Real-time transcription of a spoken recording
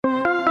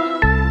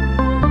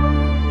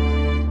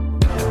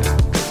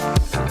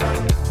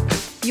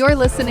You're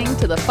listening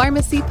to the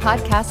Pharmacy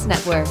Podcast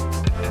Network.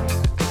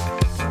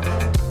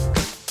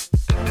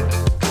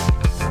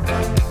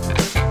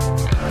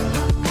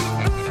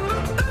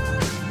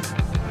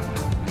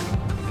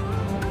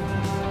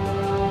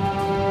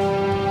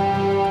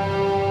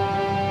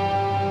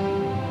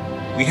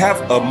 We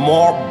have a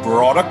more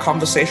broader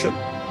conversation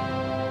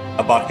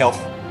about health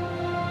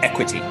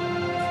equity.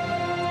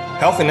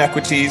 Health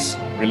inequities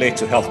relate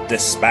to health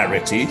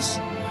disparities,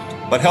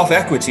 but health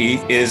equity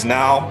is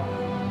now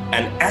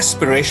an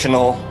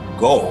aspirational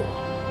goal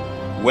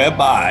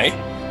whereby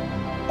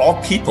all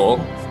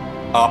people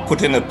are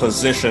put in a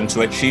position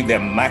to achieve their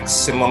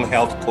maximum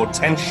health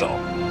potential.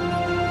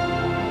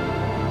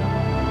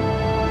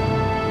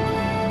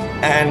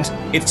 And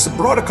it's a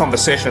broader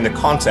conversation in the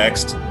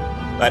context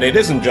that it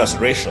isn't just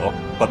racial,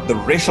 but the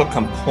racial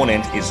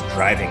component is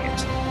driving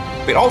it.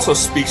 It also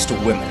speaks to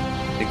women,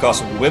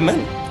 because women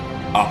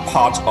are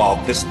part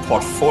of this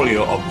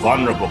portfolio of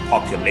vulnerable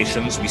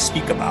populations we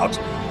speak about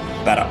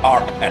that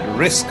are at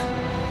risk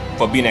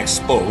for being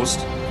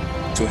exposed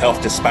to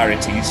health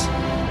disparities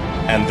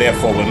and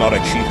therefore will not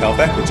achieve health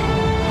equity.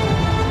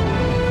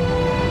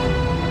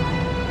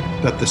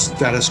 That the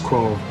status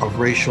quo of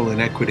racial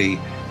inequity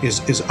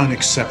is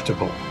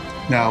unacceptable.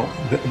 Now,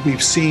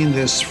 we've seen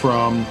this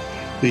from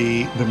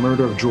the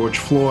murder of George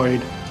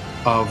Floyd,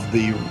 of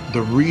the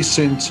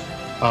recent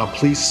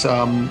police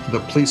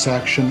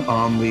action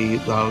on the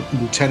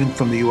lieutenant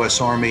from the U.S.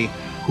 Army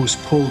who's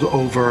pulled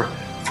over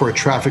for a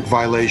traffic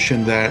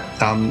violation that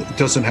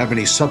doesn't have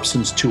any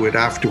substance to it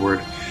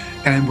afterward.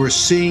 And we're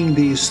seeing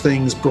these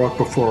things brought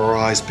before our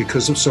eyes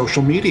because of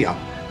social media.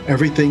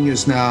 Everything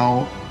is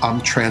now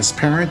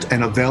transparent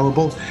and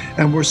available,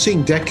 and we're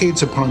seeing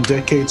decades upon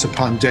decades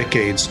upon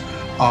decades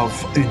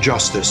of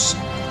injustice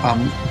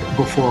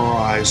before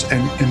our eyes,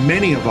 and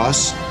many of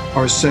us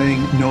are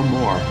saying no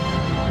more.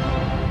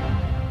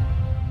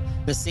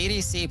 The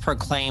CDC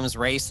proclaims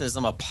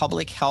racism a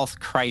public health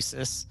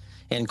crisis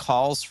and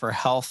calls for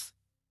health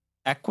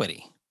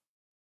equity.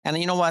 And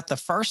you know what? The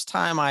first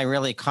time I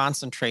really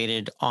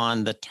concentrated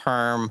on the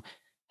term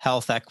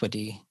health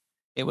equity,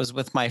 it was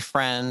with my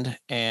friend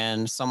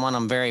and someone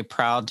I'm very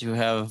proud to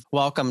have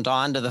welcomed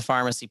onto the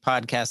Pharmacy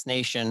Podcast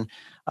Nation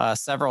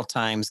several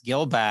times,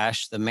 Gil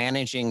Bash, the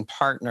managing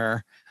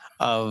partner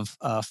of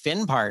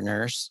Fin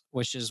Partners,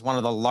 which is one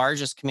of the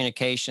largest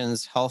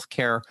communications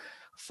healthcare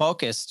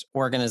focused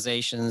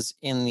organizations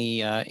in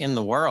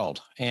the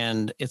world.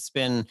 And it's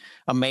been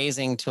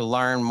amazing to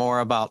learn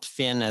more about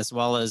Fin, as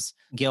well as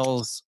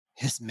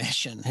his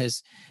mission.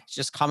 It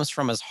just comes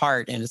from his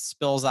heart and it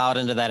spills out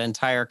into that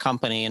entire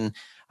company. And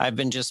I've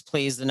been just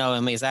pleased to know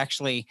him.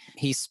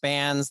 He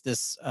spans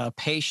this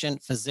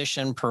patient,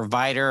 physician,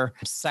 provider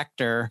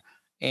sector.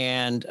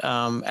 And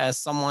as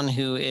someone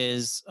who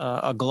is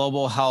a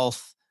global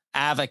health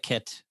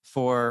advocate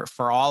for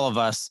all of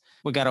us,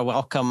 we got to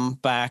welcome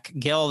back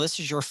Gil. This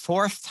is your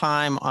fourth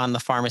time on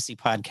the Pharmacy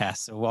Podcast.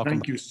 So welcome.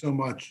 Thank you so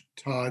much,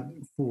 Todd,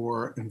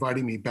 for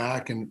inviting me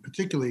back, and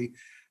particularly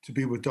to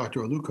be with Dr.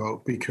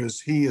 Aluko, because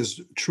he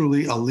is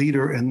truly a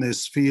leader in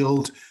this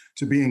field,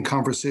 to be in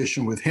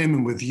conversation with him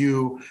and with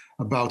you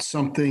about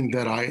something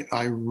that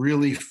I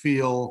really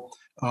feel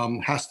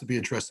has to be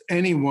addressed.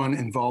 Anyone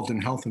involved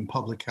in health and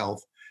public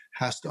health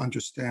has to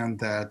understand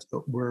that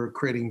we're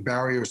creating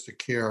barriers to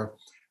care.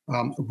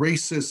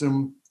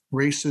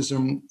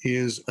 Racism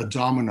is a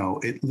domino.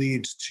 It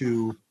leads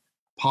to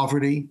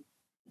poverty,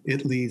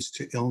 it leads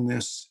to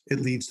illness, it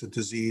leads to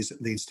disease,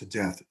 it leads to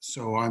death.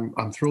 So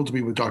I'm thrilled to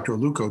be with Dr.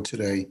 Aluko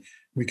today.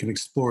 We can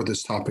explore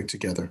this topic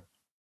together.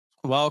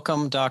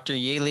 Welcome, Dr.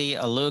 Yili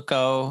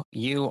Aluko.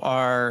 You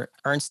are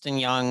Ernst &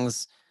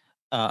 Young's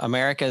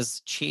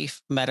America's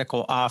Chief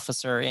Medical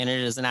Officer, and it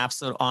is an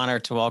absolute honor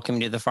to welcome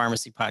you to the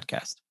Pharmacy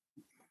Podcast.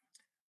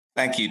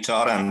 Thank you,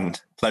 Todd, and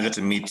pleasure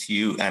to meet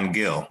you and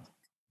Gil.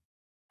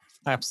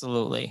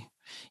 Absolutely.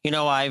 You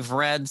know, I've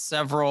read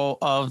several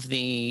of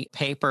the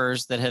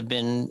papers that have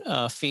been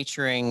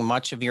featuring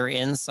much of your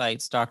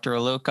insights, Dr.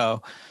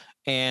 Aluko,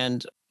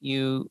 and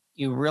you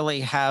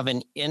really have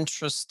an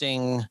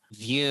interesting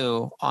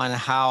view on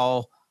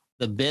how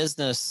the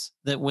business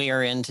that we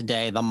are in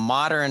today, the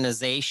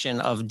modernization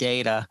of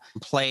data,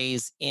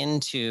 plays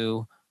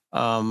into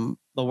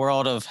the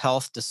world of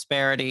health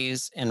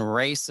disparities and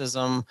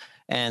racism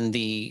and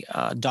the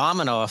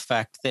domino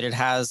effect that it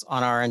has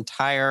on our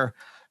entire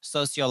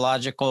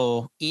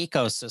sociological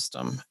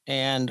ecosystem.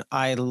 And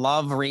I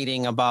love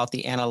reading about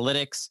the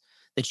analytics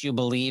that you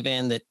believe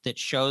in that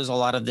shows a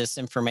lot of this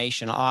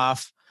information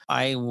off.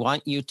 I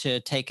want you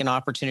to take an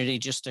opportunity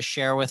just to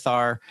share with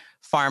our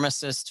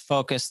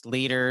pharmacist-focused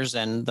leaders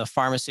and the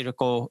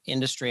pharmaceutical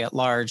industry at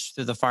large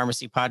through the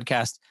Pharmacy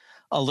Podcast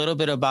a little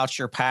bit about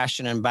your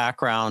passion and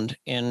background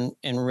in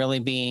really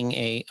being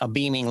a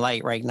beaming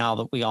light right now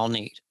that we all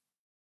need.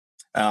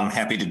 I'm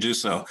happy to do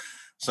so.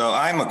 So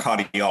I'm a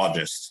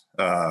cardiologist.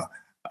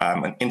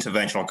 I'm an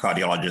interventional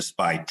cardiologist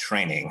by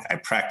training. I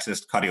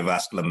practiced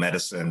cardiovascular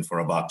medicine for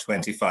about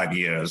 25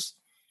 years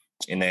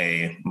in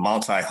a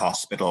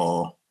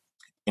multi-hospital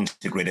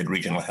integrated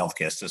regional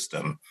healthcare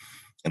system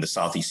in the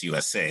Southeast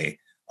USA.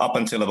 up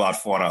until about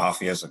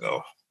 4.5 years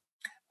ago.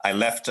 I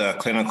left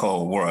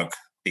clinical work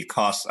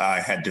because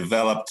I had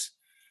developed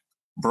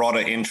broader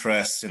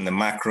interests in the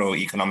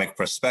macroeconomic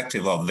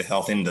perspective of the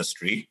health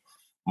industry,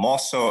 more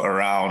so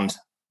around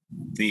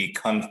the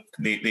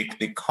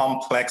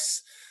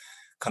complex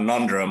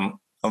conundrum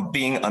of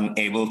being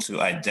unable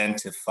to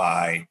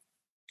identify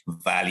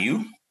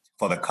value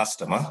for the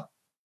customer,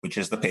 which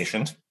is the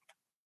patient,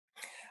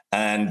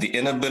 and the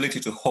inability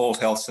to hold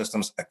health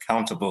systems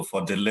accountable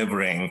for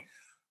delivering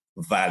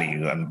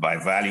value. And by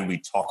value, we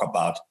talk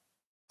about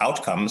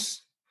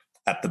outcomes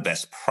at the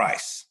best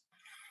price.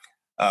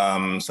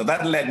 So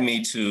that led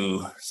me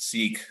to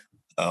seek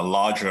a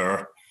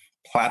larger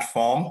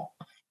platform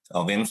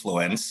of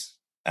influence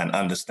and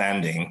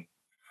understanding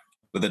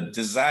with a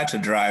desire to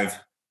drive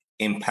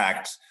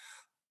impact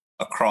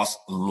across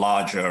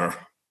larger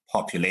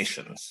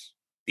populations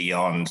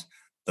beyond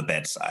the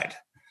bedside.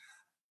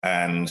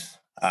 And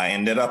I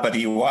ended up at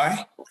EY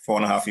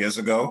 4.5 years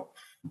ago,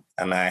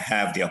 and I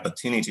have the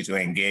opportunity to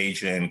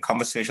engage in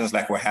conversations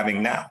like we're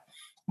having now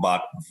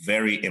about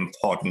very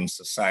important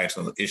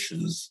societal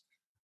issues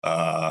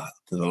to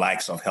the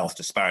likes of health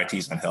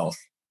disparities and health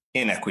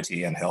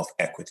inequity and health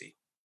equity.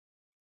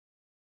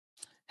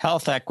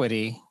 Health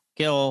equity.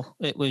 Gil,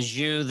 it was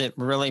you that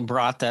really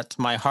brought that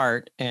to my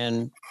heart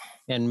and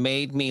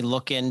made me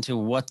look into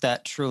what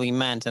that truly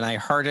meant. And I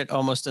heard it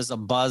almost as a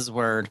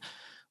buzzword,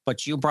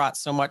 but you brought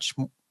so much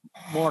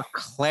more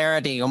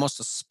clarity, almost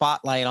a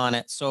spotlight on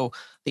it. So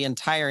the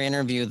entire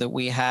interview that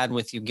we had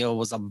with you, Gil,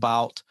 was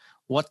about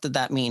what did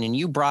that mean? And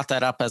you brought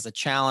that up as a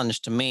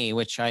challenge to me,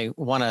 which I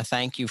want to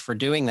thank you for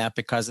doing that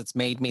because it's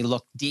made me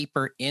look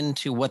deeper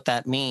into what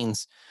that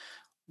means.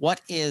 What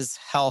is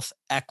health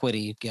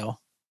equity, Gil?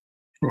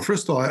 Well,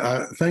 first of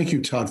all, thank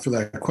you, Todd, for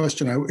that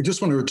question. I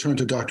just want to return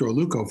to Dr.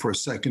 Oluko for a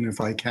second,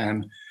 if I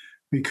can,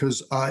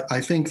 because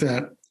I think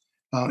that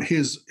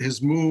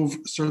his move,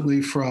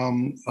 certainly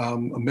from a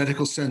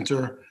medical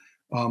center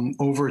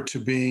over to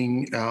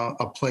being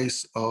a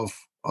place of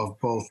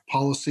both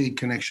policy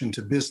connection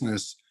to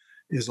business,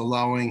 is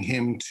allowing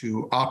him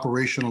to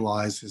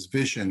operationalize his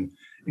vision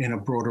in a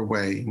broader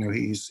way.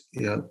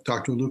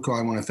 Dr. Oluko,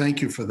 I want to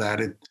thank you for that.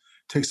 It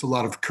takes a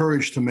lot of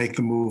courage to make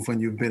the move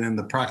when you've been in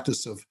the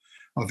practice of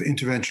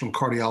interventional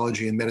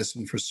cardiology and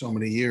medicine for so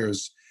many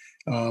years.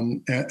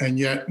 And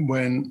yet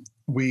when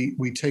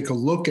we take a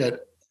look at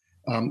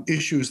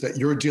issues that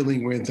you're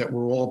dealing with, that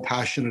we're all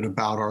passionate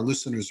about, our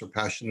listeners are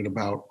passionate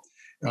about,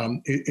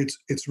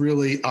 it's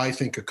really, I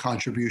think, a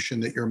contribution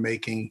that you're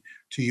making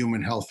to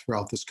human health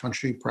throughout this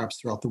country,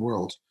 perhaps throughout the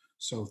world.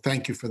 So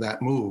thank you for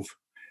that move.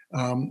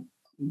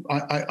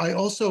 I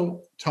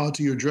also, Todd,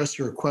 to address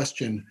your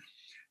question,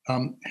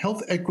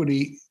 health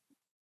equity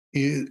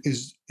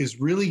is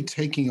really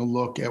taking a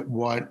look at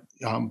what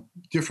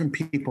different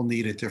people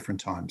need at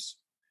different times.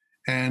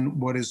 And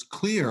what is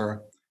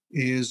clear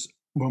is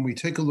when we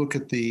take a look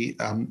at the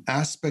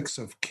aspects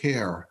of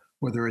care,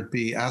 whether it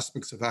be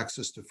aspects of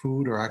access to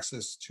food or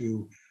access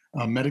to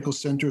medical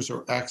centers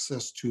or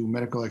access to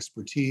medical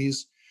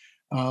expertise,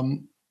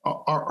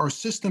 our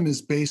system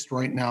is based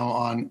right now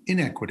on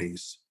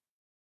inequities.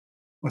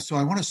 So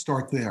I want to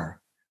start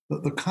there.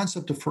 The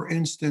concept of, for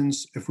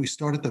instance, if we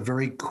start at the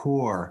very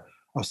core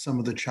of some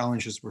of the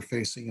challenges we're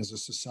facing as a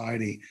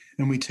society,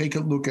 and we take a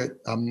look at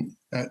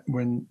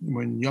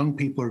when young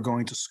people are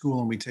going to school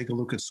and we take a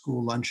look at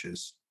school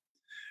lunches,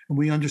 and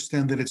we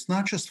understand that it's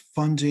not just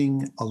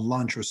funding a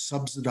lunch or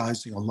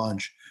subsidizing a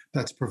lunch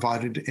that's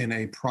provided in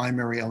a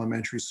primary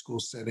elementary school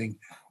setting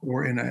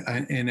or in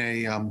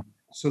a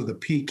sort of the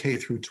PK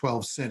through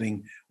 12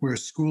 setting where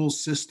school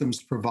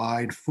systems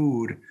provide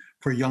food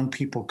for young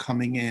people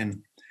coming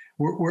in.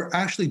 We're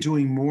actually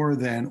doing more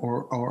than,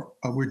 or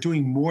we're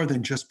doing more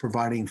than just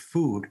providing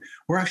food.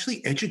 We're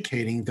actually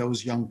educating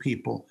those young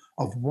people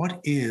of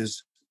what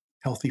is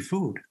healthy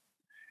food.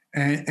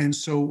 And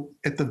so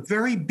at the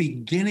very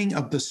beginning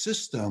of the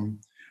system,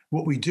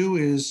 what we do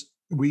is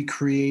we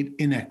create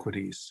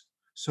inequities.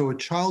 So a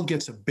child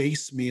gets a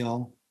base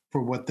meal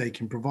for what they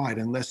can provide,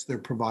 unless they're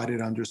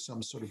provided under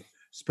some sort of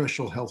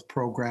special health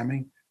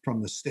programming from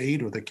the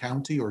state or the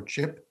county or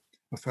CHIP,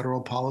 a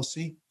federal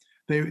policy.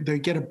 They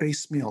get a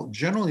base meal.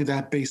 Generally,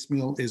 that base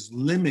meal is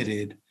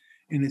limited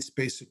in its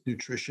basic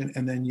nutrition,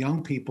 and then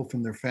young people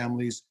from their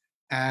families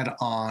add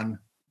on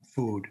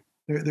food.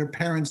 Their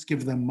parents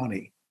give them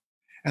money.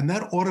 And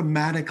that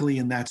automatically,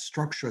 in that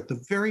structure, at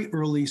the very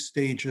early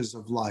stages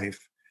of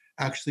life,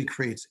 actually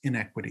creates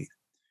inequity.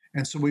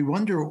 And so we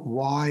wonder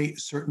why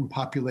certain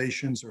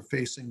populations are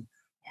facing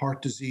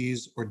heart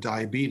disease or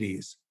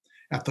diabetes.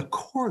 At the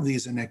core of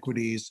these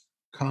inequities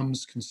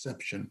comes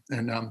conception.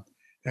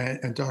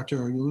 And Dr.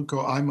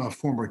 Oluko, I'm a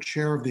former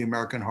chair of the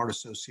American Heart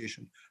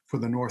Association for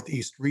the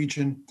Northeast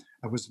region.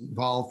 I was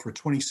involved for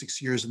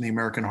 26 years in the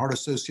American Heart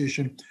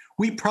Association.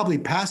 We probably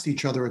passed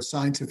each other at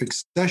scientific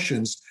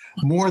sessions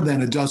more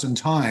than a dozen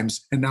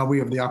times, and now we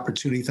have the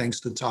opportunity, thanks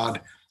to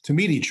Todd, to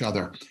meet each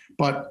other.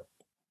 But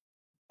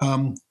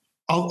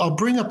I'll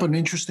bring up an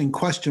interesting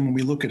question when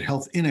we look at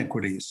health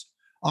inequities.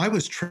 I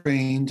was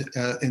trained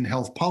in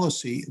health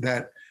policy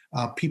that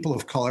people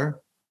of color,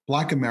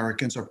 Black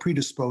Americans, are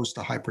predisposed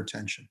to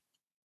hypertension.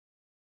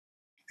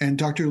 And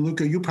Dr.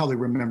 Luca, you probably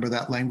remember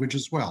that language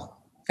as well.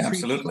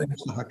 Absolutely.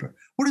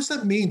 What does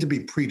that mean to be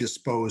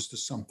predisposed to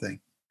something?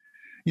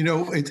 You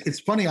know, it's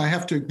funny, I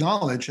have to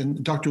acknowledge,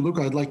 and Dr.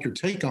 Luca, I'd like your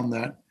take on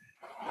that.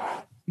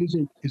 Is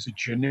it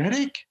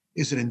genetic?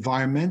 Is it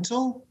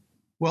environmental?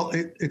 Well,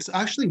 it's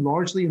actually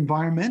largely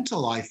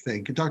environmental, I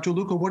think. Dr.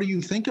 Luca, what do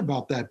you think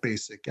about that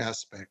basic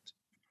aspect?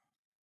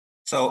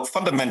 So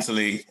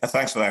fundamentally,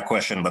 thanks for that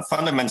question, but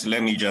fundamentally,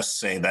 let me just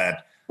say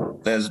that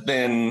there's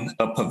been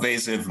a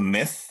pervasive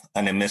myth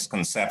and a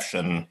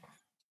misconception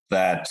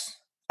that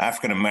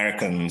African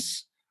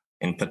Americans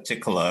in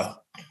particular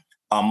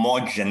are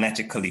more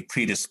genetically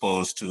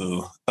predisposed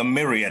to a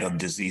myriad of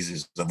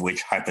diseases, of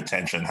which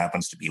hypertension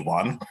happens to be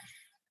one,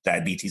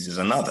 diabetes is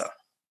another.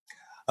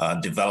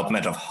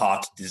 Development of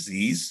heart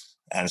disease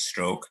and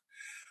stroke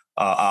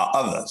are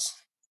others,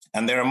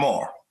 and there are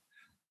more.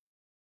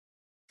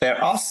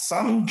 There are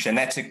some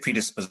genetic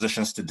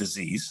predispositions to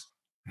disease,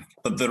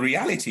 but the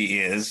reality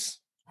is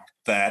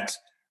that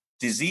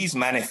disease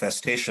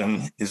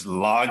manifestation is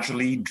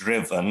largely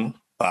driven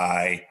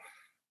by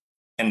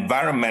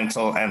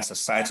environmental and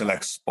societal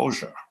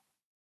exposure,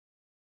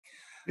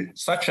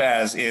 such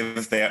as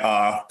if there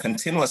are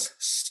continuous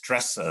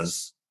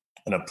stressors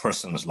in a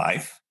person's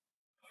life,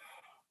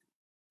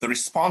 the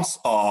response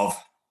of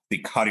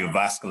the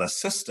cardiovascular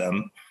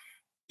system,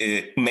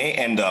 it may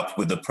end up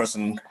with the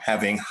person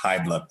having high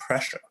blood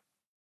pressure.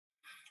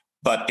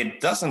 But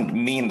it doesn't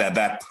mean that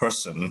that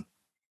person,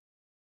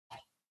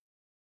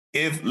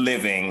 if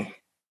living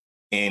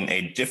in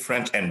a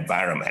different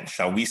environment,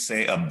 shall we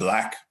say a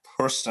Black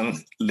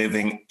person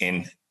living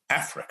in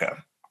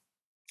Africa,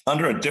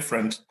 under a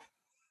different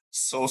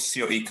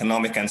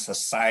socioeconomic and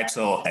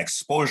societal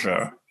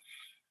exposure,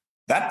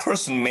 that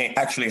person may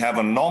actually have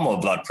a normal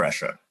blood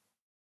pressure.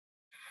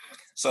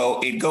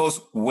 So it goes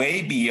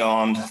way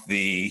beyond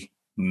the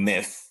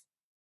myth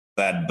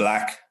that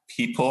Black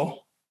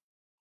people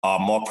are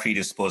more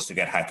predisposed to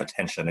get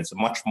hypertension. It's a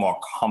much more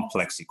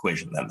complex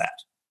equation than that.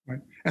 Right.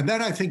 And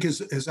that, I think,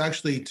 is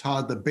actually,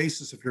 Todd, the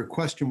basis of your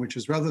question, which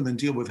is rather than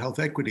deal with health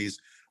equities,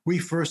 we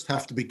first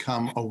have to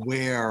become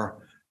aware,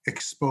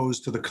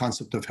 exposed to the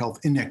concept of health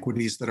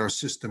inequities that our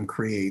system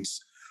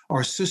creates.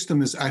 Our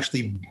system is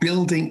actually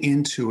building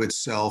into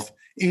itself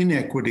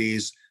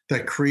inequities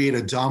that create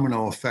a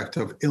domino effect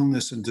of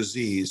illness and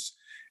disease.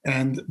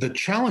 And the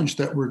challenge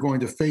that we're going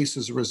to face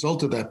as a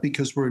result of that,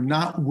 because we're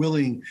not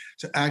willing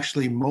to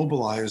actually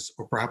mobilize,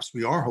 or perhaps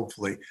we are,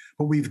 hopefully,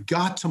 but we've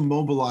got to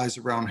mobilize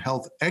around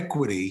health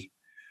equity,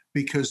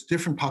 because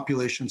different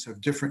populations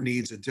have different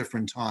needs at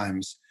different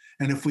times.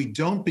 And if we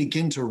don't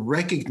begin to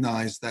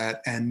recognize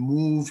that and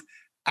move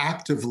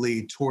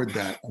actively toward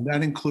that, and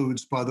that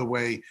includes, by the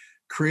way,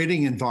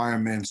 creating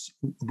environments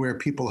where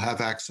people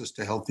have access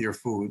to healthier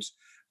foods,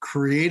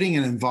 creating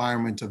an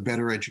environment of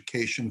better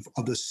education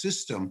of the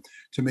system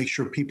to make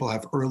sure people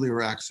have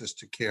earlier access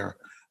to care,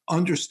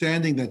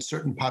 understanding that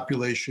certain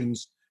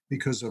populations,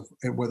 because of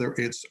whether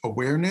it's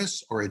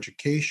awareness or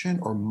education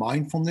or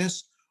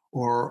mindfulness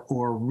or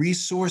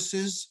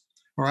resources,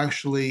 are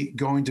actually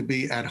going to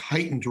be at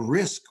heightened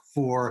risk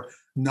for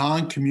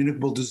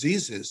non-communicable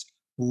diseases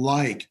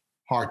like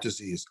heart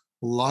disease,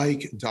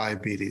 like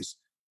diabetes,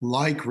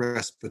 like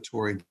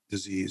respiratory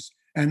disease,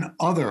 and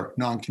other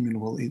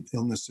non-communicable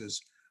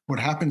illnesses. What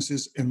happens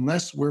is,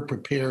 unless we're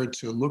prepared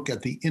to look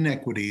at the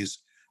inequities,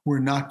 we're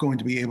not going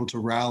to be able to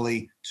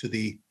rally to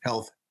the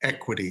health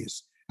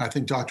equities. I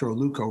think Dr.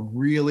 Oluko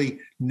really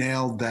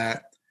nailed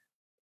that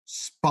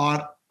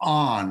spot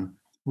on,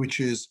 which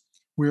is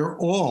we're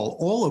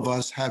all of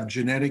us have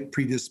genetic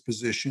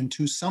predisposition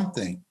to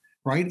something,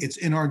 right? It's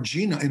in our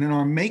genome and in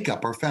our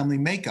makeup, our family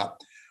makeup.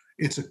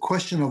 It's a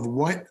question of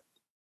what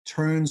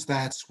turns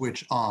that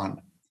switch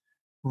on.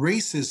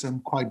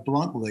 Racism, quite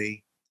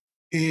bluntly,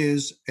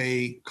 is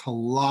a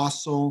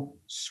colossal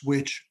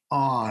switch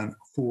on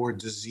for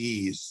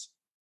disease.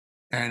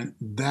 And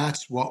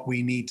that's what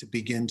we need to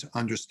begin to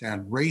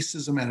understand.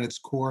 Racism at its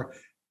core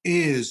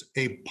is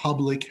a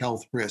public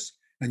health risk.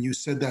 And you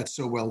said that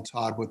so well,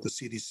 Todd, what the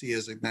CDC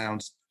has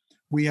announced.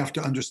 We have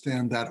to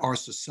understand that our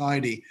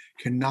society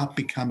cannot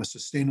become a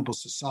sustainable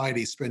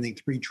society spending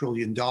 $3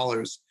 trillion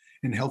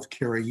in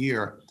healthcare a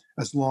year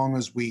as long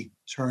as we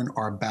turn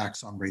our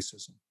backs on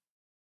racism.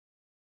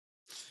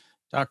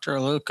 Dr.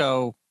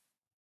 Aluko,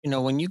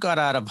 when you got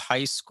out of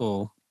high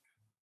school,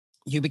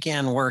 you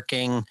began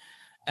working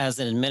as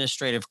an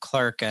administrative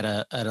clerk at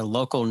a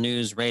local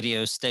news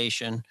radio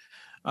station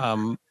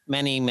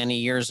many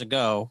years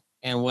ago.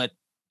 And what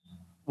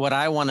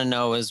I want to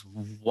know is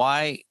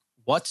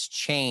what's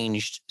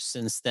changed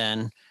since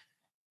then,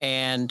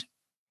 and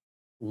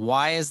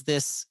why is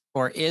this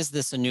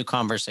a new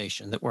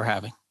conversation that we're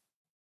having?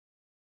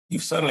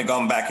 You've certainly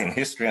gone back in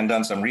history and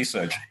done some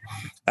research.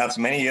 That's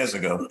many years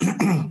ago.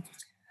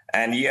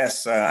 And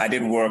yes, I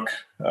did work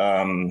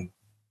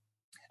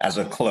as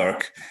a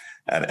clerk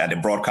at a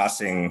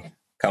broadcasting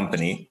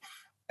company,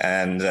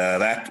 and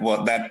that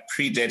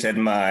predated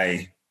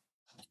my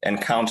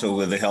encounter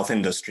with the health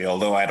industry,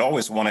 although I'd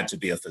always wanted to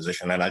be a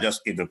physician. And I'll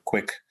just give a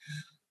quick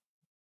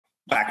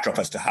backdrop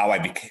as to how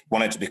I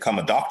wanted to become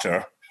a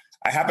doctor.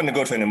 I happened to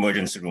go to an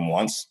emergency room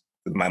once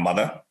with my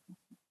mother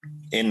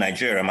in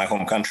Nigeria, my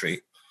home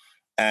country,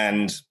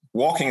 and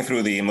walking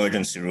through the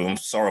emergency room,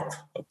 saw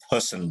a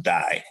person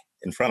die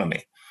in front of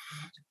me,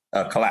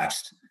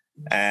 collapsed.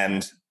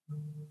 And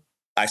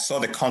I saw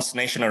the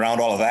consternation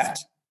around all of that.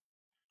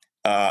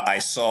 I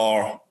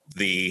saw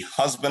the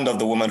husband of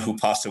the woman who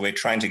passed away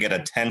trying to get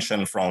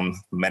attention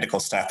from medical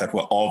staff that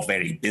were all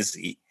very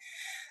busy.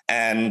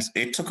 And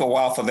it took a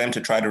while for them to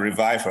try to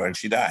revive her, and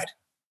she died.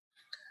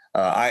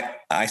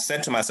 I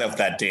said to myself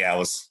that day, I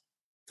was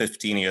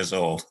 15 years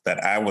old,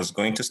 that I was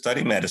going to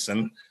study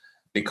medicine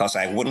because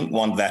I wouldn't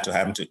want that to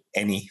happen to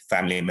any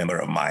family member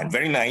of mine.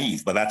 Very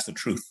naive, but that's the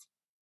truth.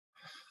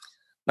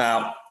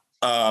 Now,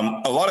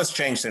 a lot has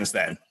changed since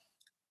then.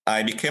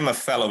 I became a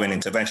fellow in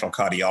interventional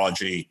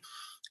cardiology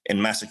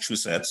in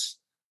Massachusetts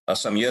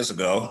some years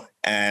ago.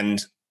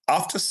 And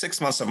after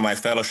 6 months of my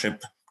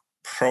fellowship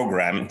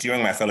program,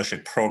 during my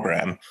fellowship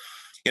program,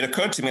 it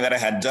occurred to me that I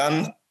had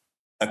done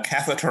a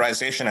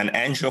catheterization and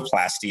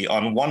angioplasty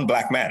on one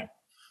Black man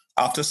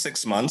after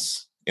 6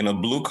 months in a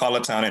blue-collar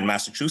town in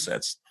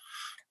Massachusetts.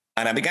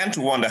 And I began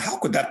to wonder, how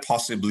could that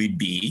possibly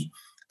be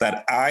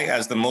that I,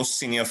 as the most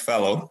senior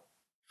fellow,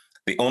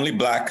 the only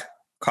Black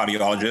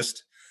cardiologist,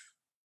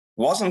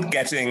 wasn't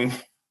getting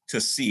to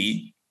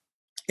see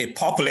a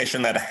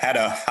population that had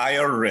a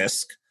higher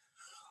risk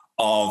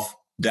of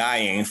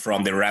dying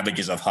from the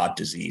ravages of heart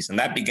disease. And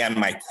that began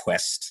my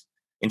quest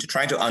into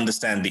trying to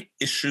understand the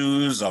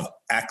issues of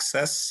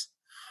access,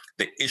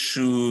 the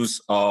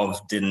issues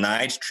of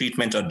denied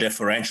treatment or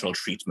differential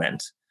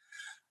treatment.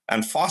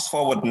 And fast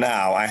forward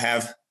now, I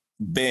have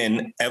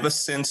been, ever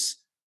since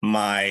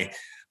my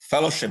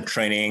fellowship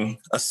training,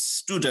 a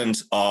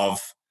student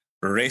of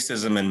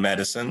racism in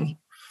medicine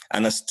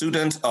and a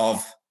student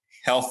of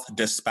health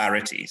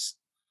disparities.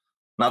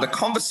 Now, the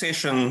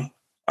conversation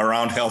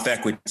around health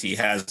equity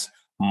has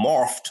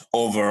morphed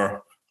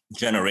over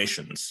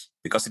generations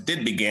because it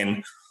did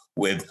begin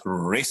with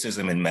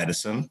racism in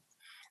medicine.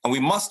 And we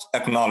must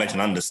acknowledge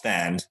and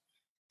understand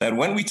that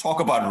when we talk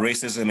about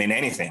racism in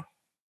anything,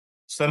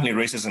 certainly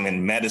racism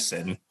in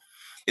medicine,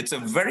 it's a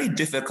very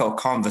difficult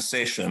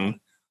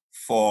conversation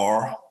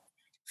for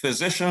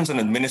physicians and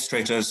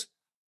administrators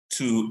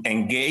to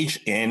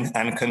engage in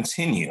and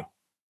continue,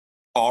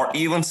 or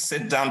even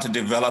sit down to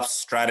develop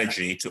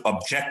strategy to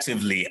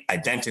objectively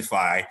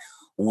identify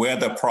where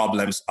the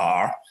problems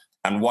are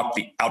and what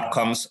the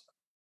outcomes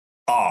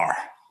are.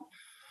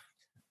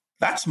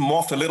 That's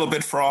morphed a little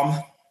bit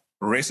from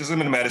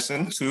racism in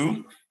medicine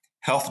to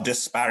health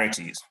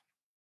disparities.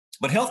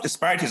 But health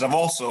disparities have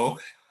also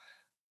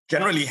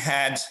generally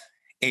had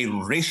a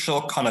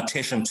racial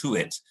connotation to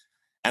it.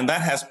 And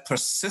that has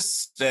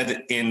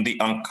persisted in the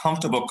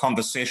uncomfortable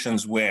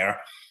conversations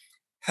where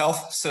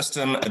health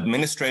system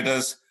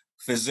administrators,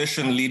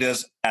 physician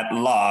leaders at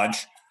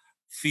large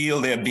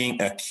feel they're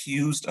being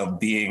accused of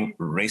being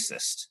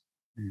racist.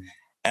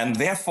 And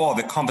therefore,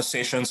 the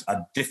conversations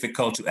are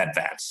difficult to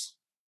advance.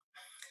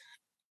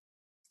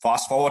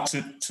 Fast forward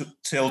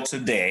till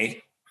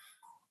today,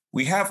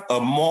 we have a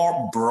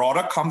more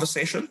broader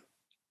conversation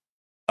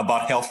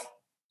about health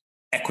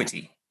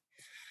equity.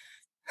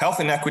 Health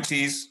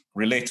inequities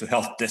relate to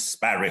health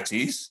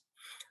disparities,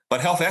 but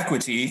health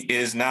equity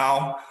is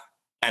now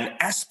an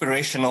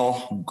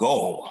aspirational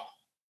goal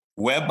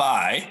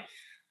whereby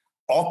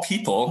all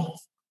people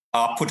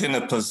are put in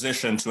a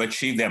position to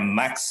achieve their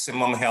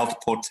maximum health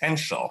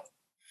potential.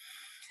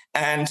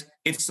 And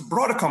it's a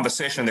broader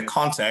conversation in the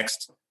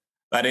context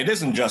that it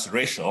isn't just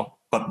racial,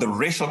 but the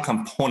racial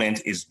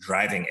component is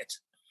driving it.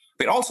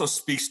 It also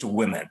speaks to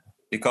women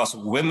because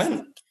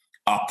women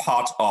are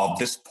part of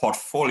this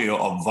portfolio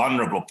of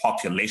vulnerable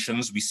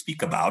populations we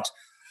speak about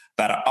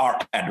that are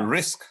at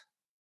risk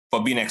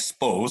for being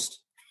exposed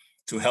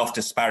to health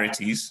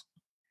disparities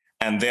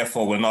and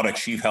therefore will not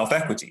achieve health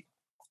equity.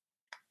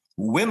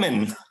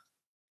 Women,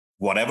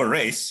 whatever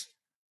race,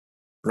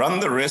 run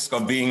the risk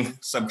of being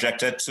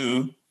subjected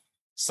to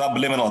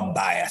subliminal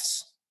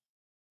bias.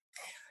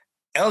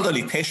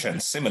 Elderly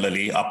patients,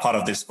 similarly, are part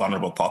of this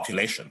vulnerable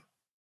population.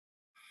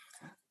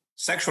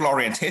 Sexual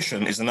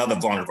orientation is another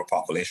vulnerable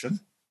population,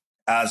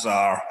 as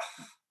are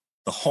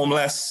the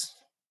homeless,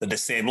 the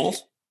disabled,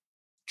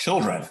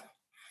 children.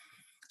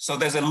 So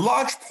there's a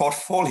large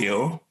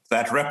portfolio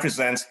that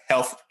represents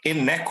health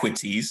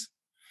inequities,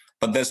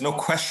 but there's no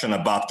question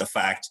about the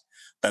fact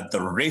that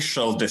the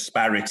racial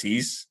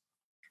disparities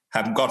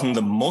have gotten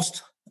the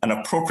most and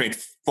appropriate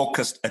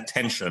focused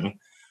attention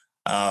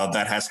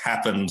that has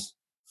happened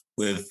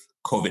with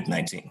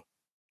COVID-19.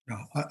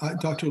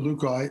 Dr.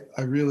 Luca,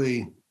 I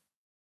really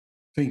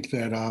think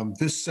that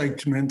this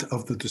segment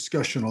of the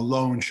discussion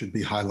alone should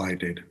be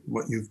highlighted,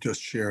 what you've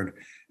just shared.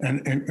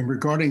 And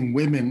regarding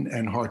women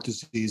and heart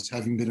disease,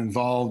 having been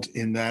involved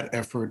in that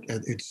effort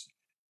at its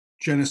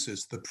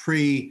genesis, the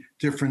pre-Go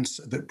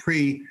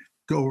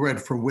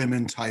Red for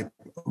Women type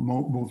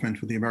movement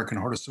with the American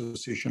Heart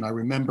Association, I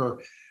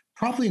remember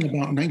probably in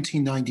about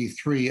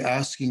 1993,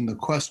 asking the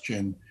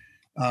question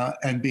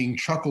and being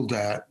chuckled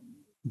at.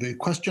 The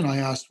question I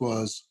asked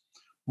was,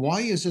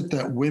 why is it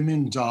that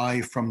women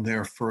die from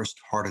their first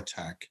heart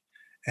attack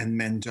and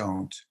men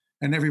don't?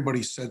 And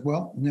everybody said,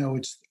 well, no,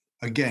 it's,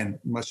 again,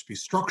 must be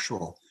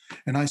structural.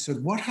 And I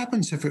said, what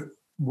happens if it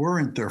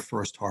weren't their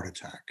first heart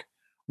attack?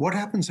 What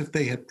happens if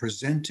they had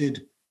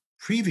presented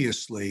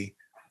previously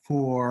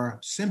for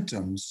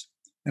symptoms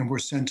and were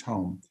sent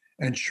home?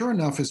 And sure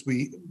enough, as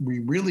we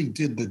really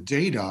did the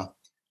data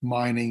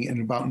mining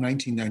in about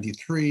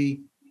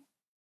 1993,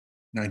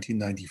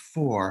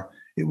 1994,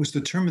 it was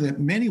determined that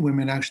many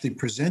women actually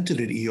presented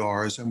at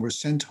ERs and were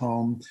sent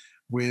home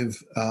with,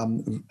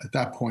 at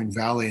that point,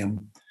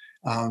 Valium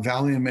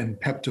and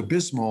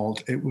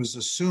Pepto-Bismol. It was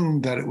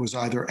assumed that it was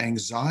either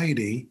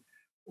anxiety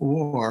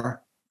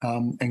or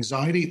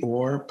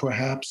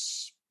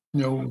perhaps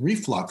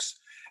reflux.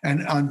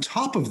 And on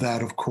top of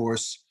that, of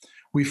course,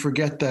 we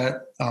forget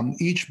that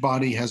each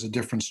body has a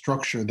different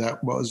structure.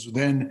 That was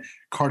then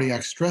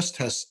cardiac stress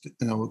test,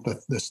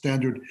 the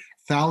standard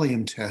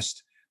thallium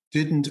test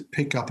didn't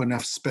pick up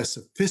enough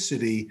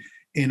specificity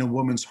in a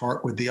woman's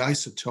heart with the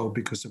isotope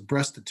because of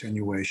breast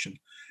attenuation.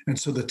 And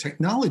so the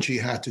technology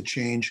had to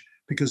change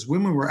because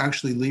women were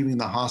actually leaving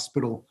the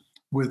hospital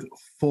with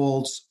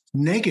false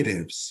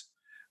negatives.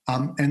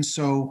 And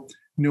so,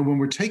 when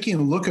we're taking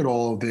a look at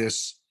all of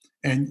this,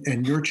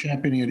 and you're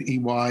championing at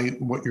EY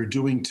what you're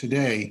doing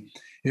today,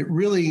 it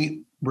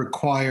really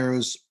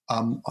requires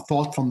a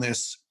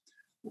thoughtfulness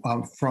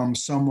from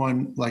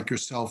someone like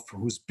yourself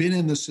who's been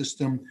in the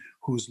system,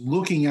 who's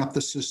looking at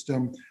the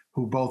system,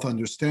 who both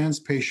understands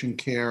patient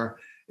care,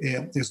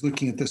 is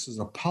looking at this as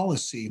a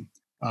policy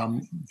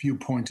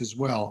viewpoint as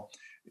well.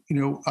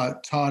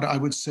 Todd, I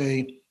would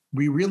say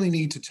we really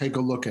need to take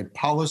a look at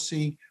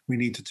policy. We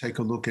need to take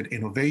a look at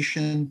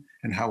innovation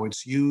and how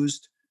it's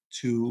used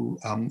to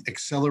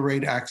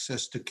accelerate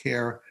access to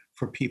care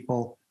for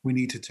people. We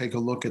need to take a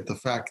look at the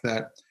fact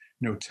that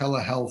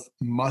telehealth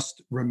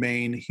must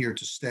remain here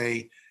to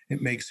stay.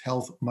 It makes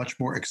health much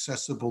more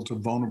accessible to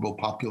vulnerable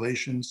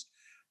populations.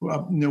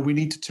 We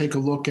need to take a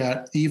look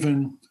at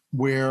even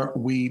where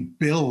we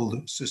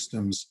build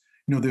systems.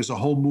 There's a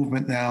whole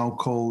movement now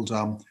called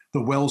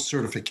the WELL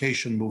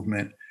certification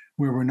movement,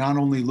 where we're not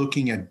only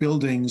looking at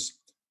buildings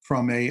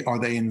from are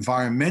they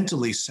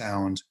environmentally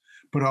sound,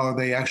 but are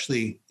they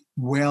actually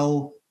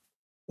well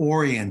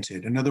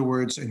oriented? In other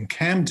words, in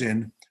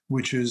Camden,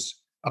 which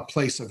is a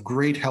place of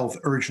great health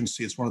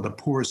urgency, it's one of the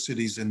poorest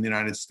cities in the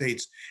United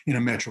States in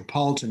a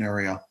metropolitan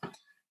area,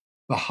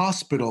 the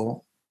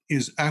hospital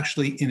is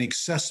actually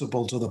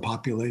inaccessible to the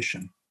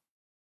population.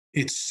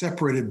 It's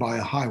separated by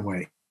a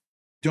highway.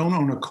 Don't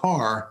own a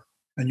car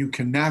and you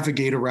can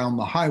navigate around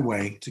the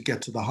highway to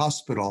get to the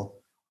hospital.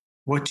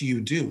 What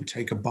do?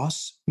 Take a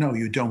bus? No,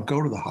 you don't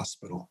go to the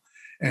hospital.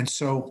 And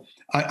so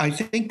I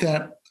think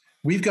that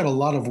we've got a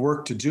lot of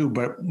work to do,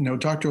 but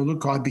Dr.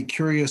 Luca, I'd be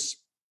curious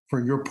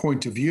for your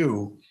point of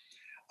view.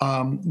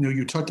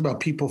 You talked about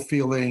people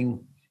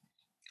feeling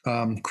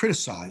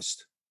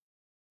criticized.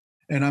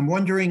 And I'm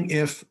wondering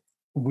if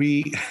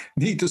we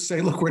need to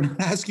say, look, we're not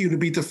asking you to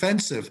be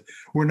defensive.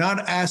 We're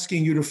not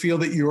asking you to feel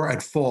that you're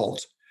at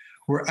fault.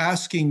 We're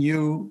asking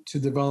you to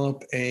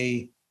develop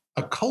a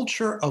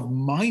culture of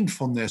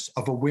mindfulness,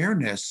 of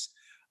awareness,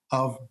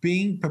 of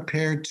being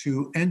prepared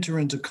to enter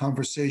into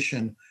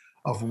conversation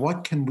of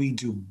what can we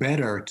do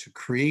better to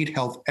create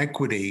health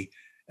equity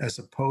as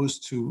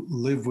opposed to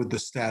live with the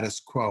status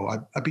quo.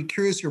 I'd be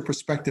curious your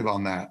perspective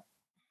on that.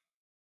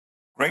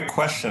 Great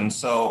question.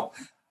 So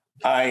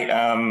I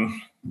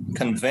am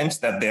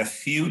convinced that there are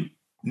few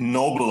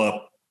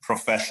nobler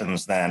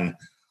professions than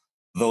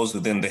those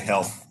within the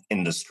health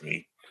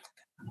industry.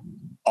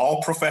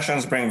 All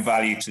professions bring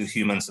value to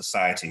human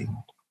society,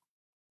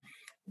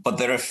 but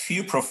there are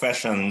few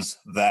professions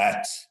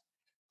that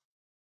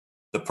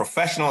the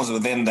professionals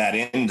within that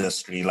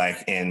industry,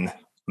 like in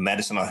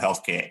medicine or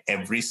healthcare,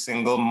 every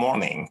single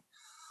morning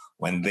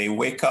when they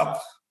wake up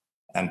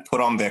and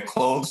put on their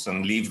clothes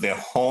and leave their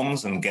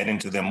homes and get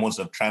into their modes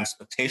of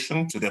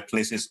transportation to their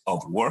places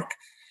of work,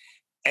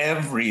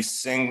 every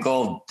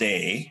single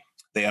day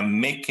they are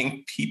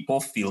making people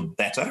feel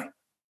better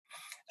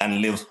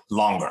and live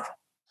longer,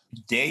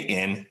 day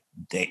in,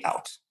 day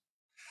out.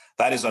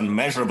 That is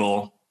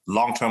unmeasurable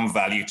long-term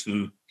value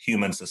to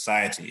human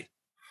society.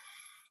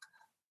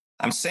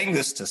 I'm saying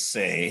this to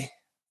say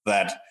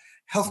that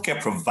healthcare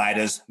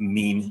providers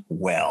mean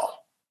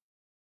well.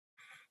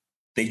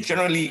 They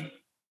generally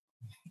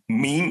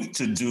mean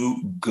to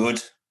do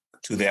good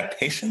to their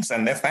patients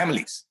and their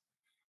families,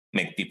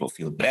 make people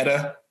feel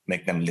better,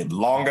 make them live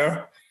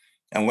longer,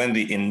 and when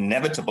the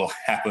inevitable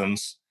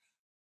happens,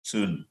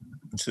 to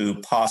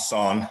pass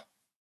on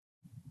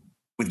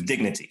with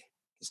dignity.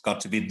 There's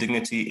got to be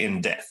dignity in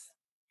death.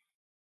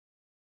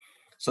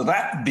 So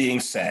that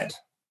being said,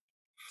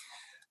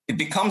 it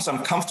becomes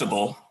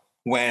uncomfortable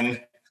when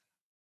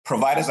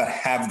providers that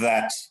have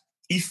that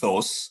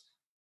ethos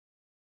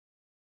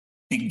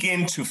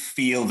begin to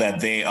feel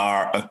that they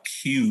are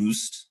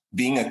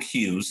being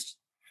accused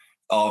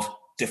of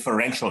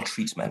differential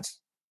treatment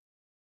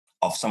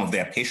of some of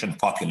their patient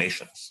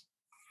populations.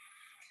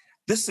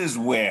 This is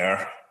where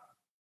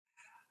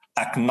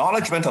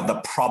acknowledgement of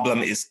the problem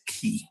is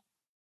key.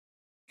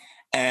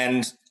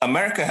 And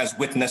America has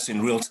witnessed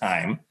in real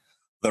time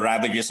the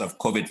ravages of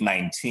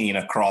COVID-19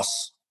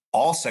 across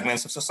all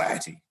segments of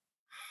society.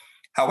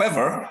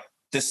 However,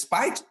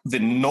 despite the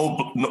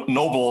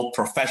noble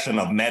profession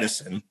of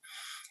medicine,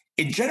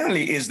 it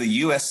generally is the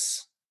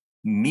US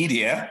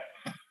media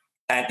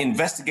and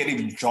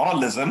investigative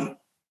journalism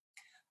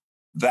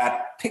that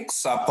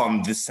picks up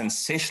on the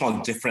sensational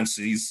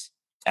differences,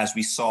 as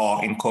we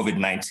saw in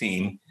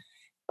COVID-19,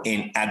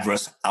 in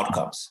adverse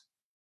outcomes.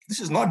 This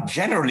is not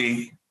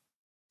generally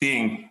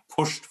being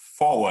pushed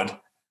forward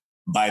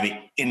by the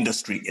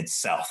industry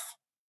itself.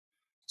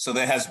 So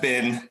there has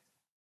been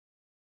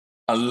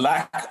a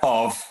lack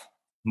of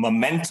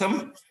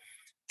momentum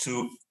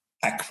to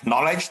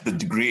acknowledge the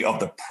degree of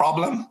the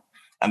problem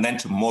and then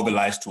to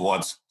mobilize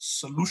towards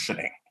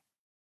solutioning.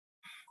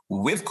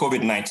 With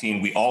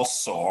COVID-19, we all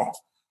saw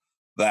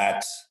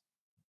that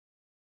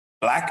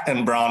Black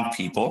and brown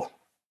people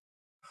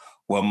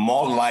were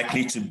more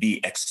likely to be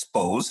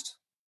exposed,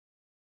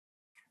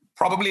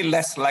 probably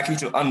less likely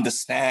to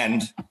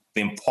understand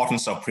the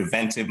importance of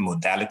preventive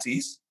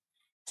modalities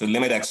to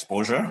limit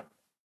exposure.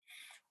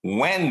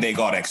 When they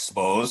got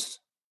exposed,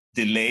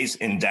 delays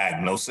in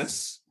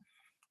diagnosis,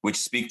 which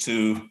speak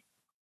to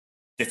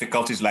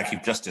difficulties like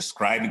you've just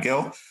described,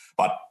 Gil,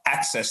 but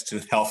access to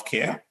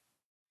healthcare.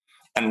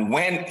 And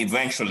when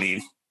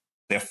eventually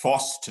they're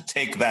forced to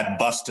take that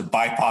bus to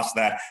bypass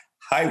that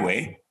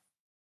highway,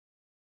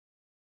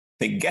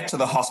 they get to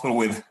the hospital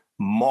with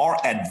more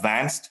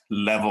advanced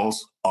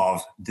levels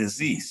of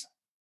disease.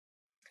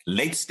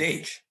 Late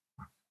stage,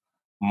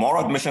 more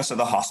admissions to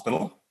the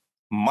hospital,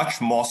 much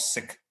more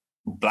sick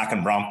Black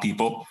and brown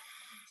people,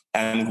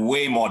 and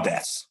way more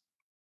deaths.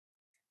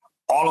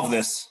 All of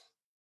this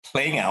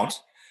playing out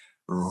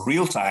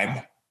real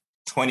time,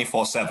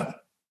 24/7.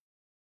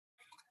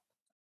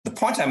 The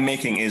point I'm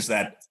making is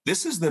that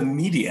this is the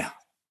media.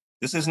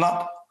 This is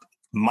not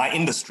my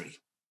industry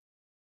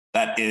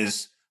that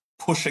is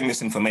pushing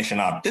this information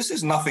out. This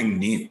is nothing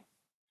new.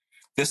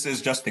 This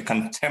is just the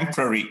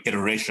contemporary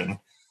iteration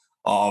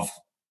of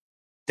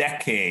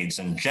decades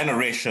and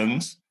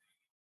generations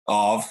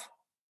of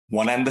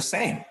one and the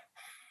same.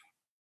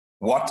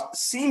 What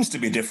seems to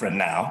be different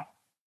now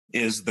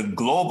is the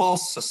global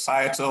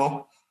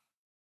societal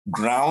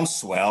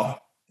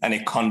groundswell and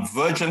a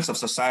convergence of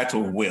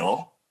societal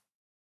will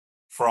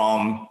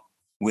from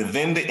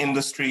within the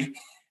industry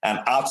and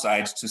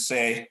outside to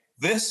say,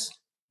 this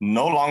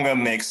no longer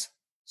makes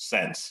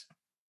sense.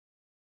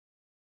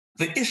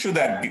 The issue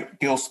that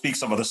Gil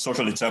speaks of are the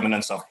social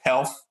determinants of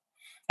health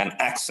and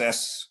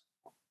access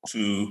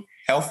to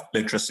health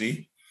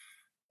literacy,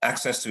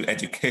 access to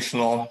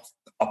educational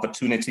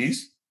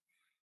opportunities,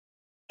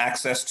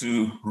 access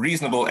to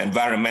reasonable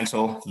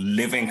environmental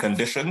living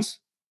conditions.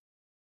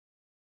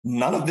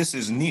 None of this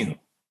is new.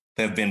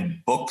 There have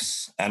been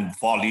books and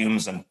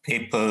volumes and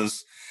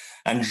papers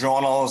and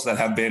journals that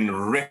have been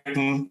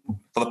written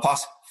for the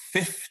past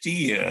 50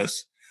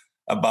 years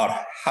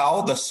about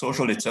how the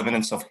social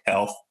determinants of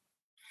health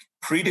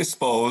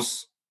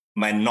predispose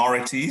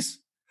minorities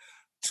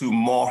to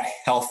more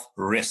health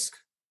risk.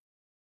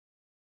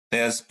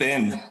 There's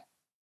been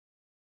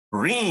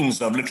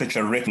reams of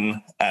literature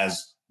written,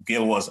 as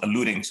Gil was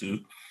alluding to,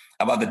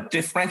 about the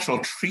differential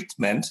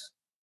treatment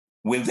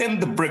within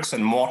the bricks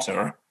and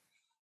mortar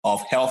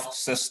of health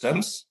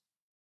systems,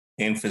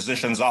 in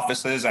physicians'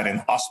 offices and in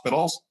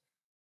hospitals,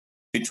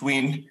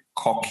 between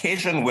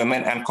Caucasian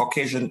women and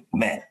Caucasian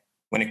men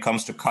when it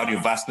comes to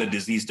cardiovascular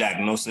disease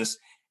diagnosis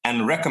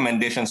and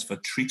recommendations for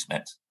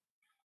treatment,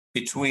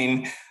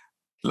 between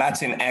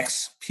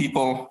Latinx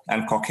people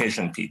and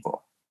Caucasian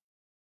people,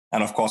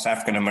 and of course,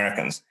 African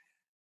Americans.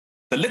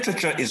 The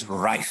literature is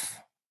rife.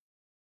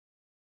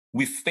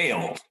 We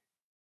failed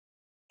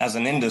as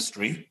an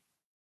industry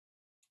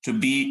to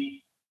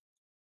be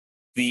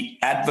the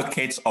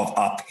advocates of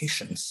our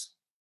patients.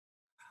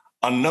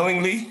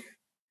 Unknowingly,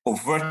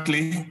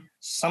 overtly,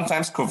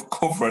 sometimes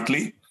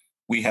covertly,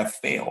 we have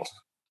failed.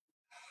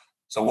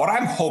 So what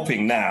I'm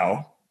hoping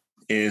now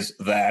is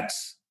that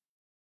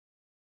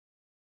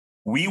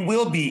we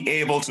will be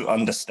able to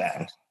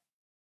understand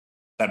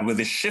that with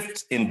the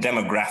shift in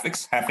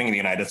demographics happening in the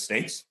United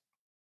States,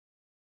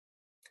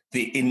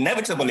 the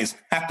inevitable is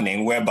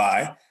happening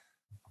whereby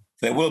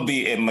there will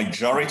be a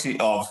majority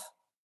of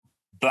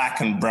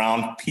Black and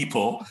brown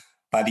people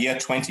by the year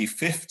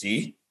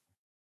 2050,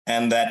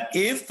 and that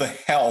if the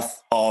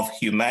health of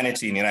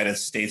humanity in the United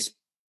States,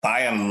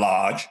 by and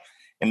large,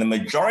 in the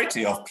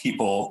majority of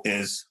people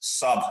is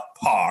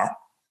subpar,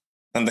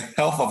 then the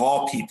health of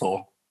all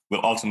people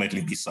will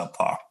ultimately be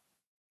subpar.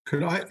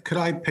 Could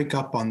I pick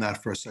up on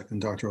that for a second,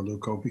 Dr.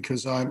 Aluko?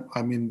 Because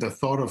I mean, the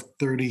thought of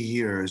 30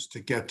 years to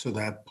get to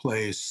that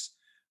place,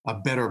 a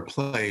better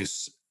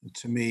place,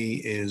 to me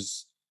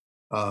is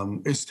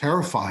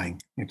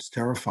terrifying. It's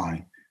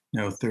terrifying.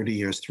 30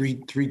 years, three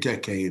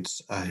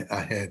decades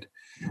ahead.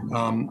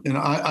 And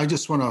I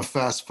just want to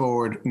fast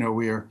forward.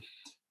 We are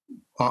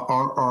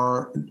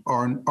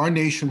our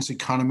nation's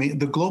economy,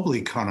 the global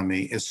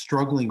economy, is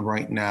struggling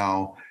right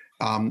now,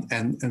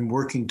 and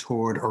working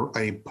toward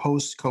a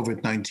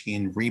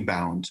post-COVID-19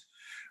 rebound.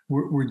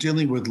 We're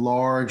dealing with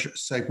large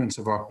segments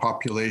of our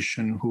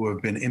population who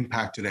have been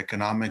impacted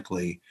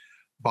economically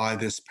by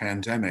this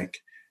pandemic.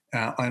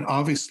 And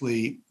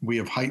obviously, we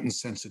have heightened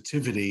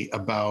sensitivity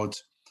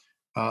about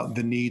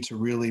the need to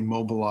really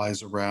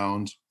mobilize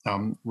around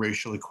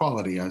racial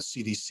equality.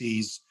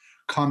 CDC's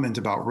comment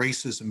about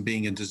racism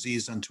being a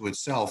disease unto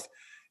itself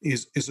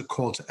is a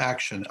call to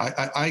action.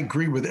 I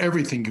agree with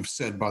everything you've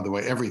said, by the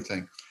way,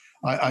 everything.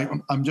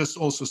 I'm just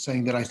also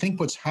saying that I think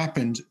what's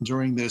happened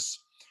during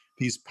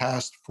these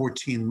past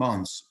 14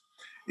 months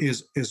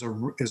is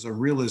a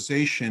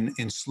realization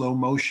in slow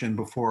motion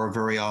before our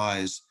very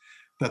eyes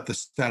that the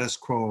status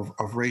quo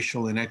of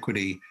racial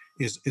inequity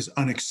is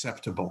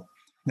unacceptable.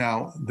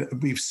 Now,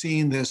 we've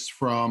seen this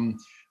from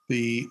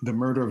the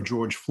murder of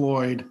George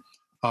Floyd,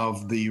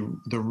 of the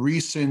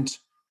recent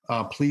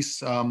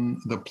police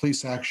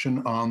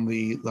action on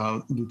the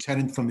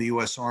lieutenant from the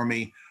U.S.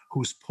 Army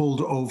who's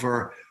pulled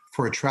over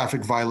for a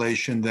traffic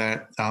violation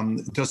that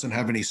doesn't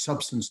have any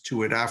substance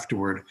to it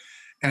afterward.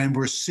 And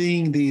we're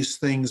seeing these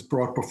things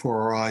brought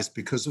before our eyes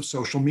because of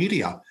social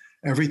media.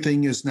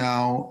 Everything is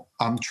now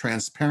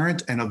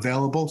transparent and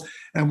available,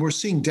 and we're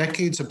seeing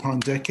decades upon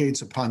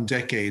decades upon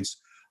decades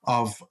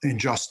of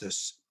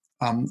injustice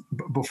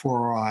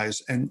before our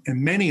eyes. And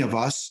many of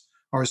us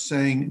are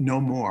saying no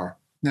more.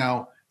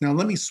 Now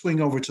let me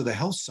swing over to the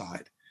health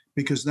side,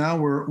 because now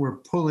we're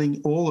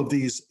pulling all of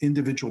these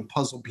individual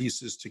puzzle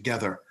pieces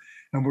together,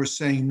 and we're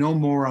saying no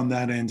more on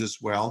that end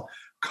as well,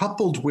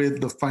 coupled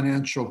with the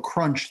financial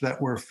crunch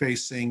that we're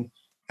facing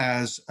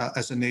as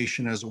a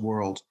nation, as a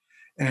world.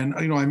 And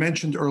I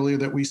mentioned earlier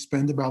that we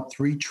spend about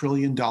 $3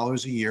 trillion a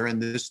year in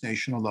this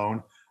nation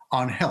alone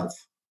on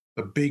health,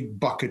 the big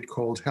bucket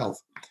called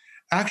health.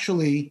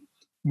 Actually,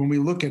 when we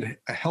look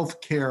at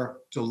healthcare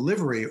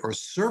delivery or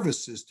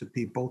services to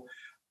people,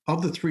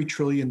 of the $3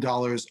 trillion,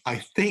 I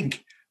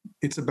think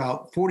it's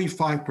about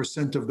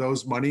 45% of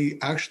those money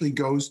actually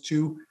goes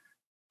to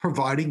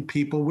providing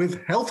people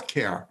with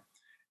healthcare.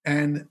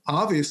 And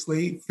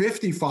obviously,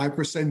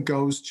 55%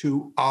 goes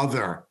to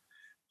other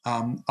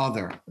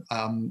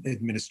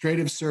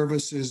administrative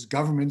services,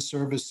 government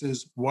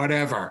services,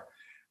 whatever.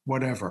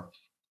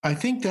 I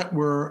think that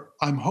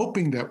I'm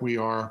hoping that we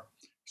are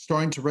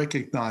starting to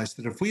recognize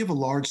that if we have a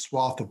large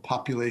swath of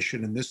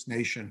population in this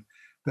nation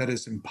that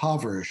is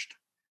impoverished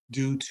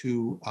due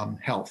to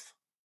health,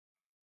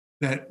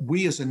 that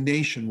we as a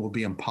nation will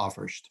be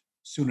impoverished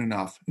soon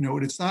enough.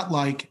 It's not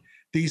like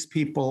these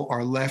people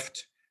are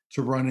left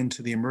to run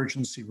into the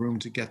emergency room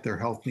to get their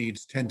health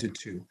needs tended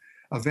to.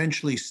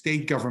 Eventually,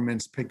 state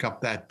governments pick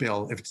up that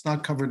bill. If it's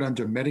not covered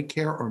under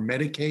Medicare or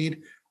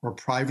Medicaid or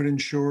private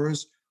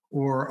insurers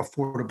or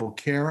affordable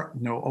care,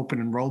 open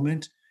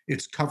enrollment,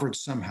 it's covered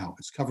somehow.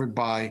 It's covered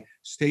by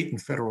state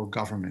and federal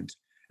government.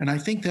 And I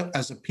think that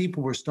as a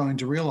people, we're starting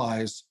to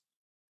realize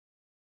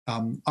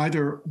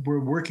either we're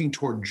working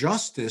toward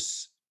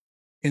justice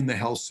in the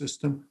health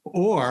system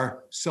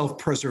or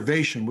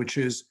self-preservation, which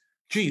is,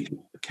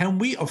 can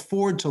we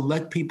afford to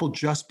let people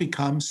just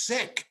become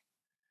sick?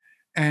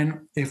 And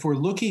if we're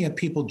looking at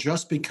people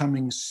just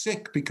becoming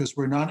sick because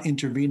we're not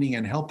intervening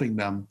and helping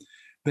them,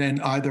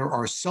 then either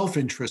our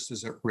self-interest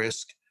is at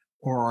risk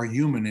or our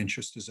human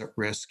interest is at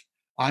risk.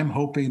 I'm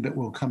hoping that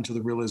we'll come to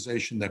the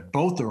realization that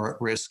both are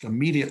at risk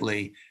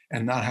immediately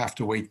and not have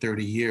to wait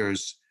 30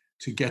 years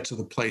to get to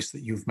the place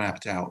that you've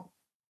mapped out.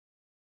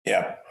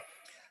 Yeah.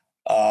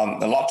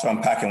 A lot to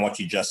unpack in what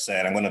you just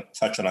said. I'm going to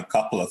touch on a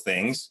couple of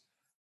things,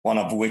 one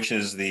of which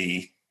is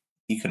the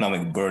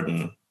economic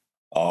burden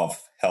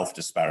of health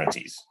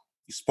disparities.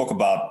 You spoke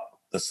about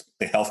the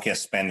healthcare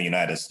spend in the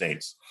United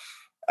States.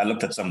 I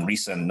looked at some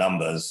recent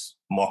numbers,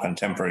 more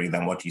contemporary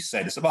than what you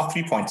said. It's about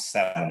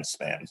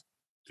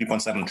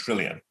 3.7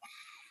 trillion.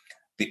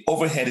 The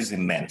overhead is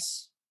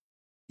immense.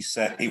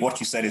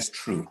 What you said is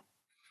true.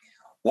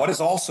 What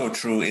is also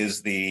true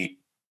is the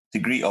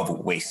degree of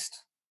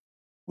waste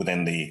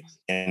within the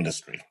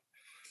industry.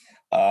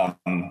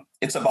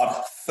 It's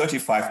about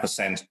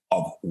 35%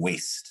 of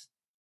waste.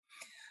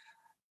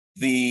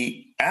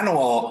 The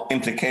annual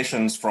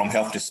implications from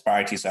health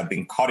disparities have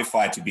been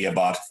codified to be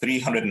about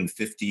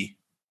 $350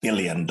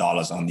 billion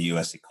on the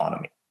US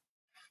economy.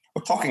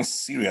 We're talking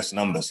serious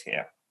numbers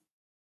here.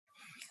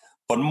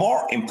 But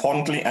more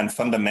importantly and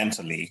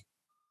fundamentally,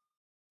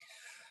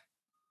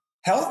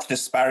 health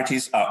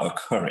disparities are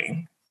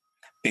occurring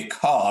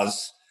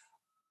because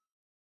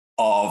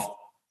of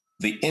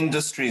the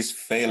industry's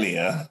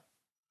failure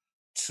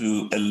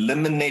to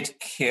eliminate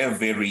care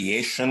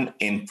variation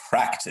in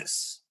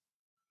practice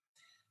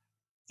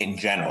in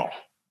general.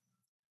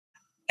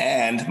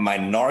 And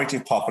minority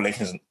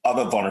populations and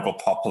other vulnerable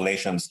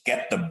populations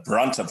get the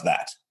brunt of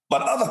that.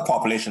 But other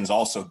populations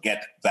also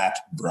get that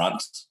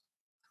brunt,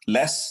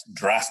 less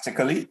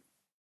drastically,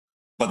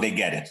 but they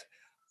get it.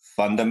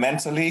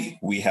 Fundamentally,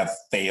 we have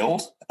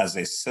failed as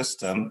a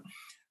system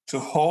to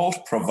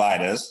hold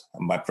providers,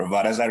 and by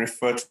providers I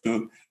refer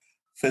to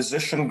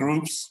physician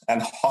groups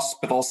and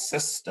hospital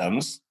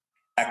systems,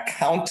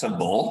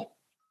 accountable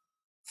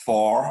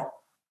for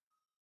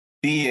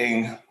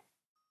being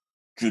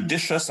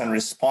judicious and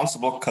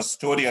responsible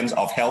custodians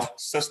of health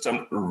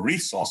system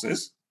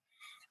resources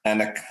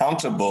and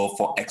accountable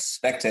for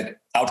expected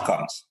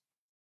outcomes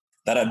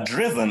that are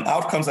driven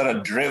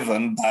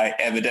by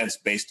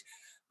evidence-based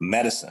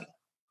medicine.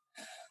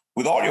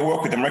 With all your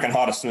work with the American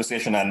Heart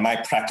Association and my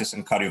practice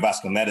in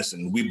cardiovascular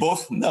medicine, we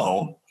both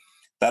know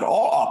that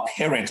all our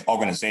parent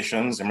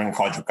organizations, American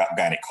College of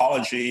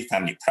Gynecology,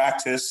 Family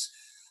Practice,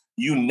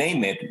 you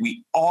name it,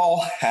 we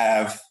all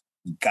have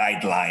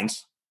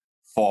guidelines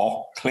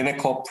for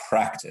clinical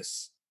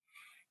practice.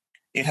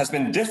 It has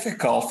been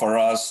difficult for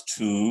us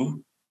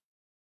to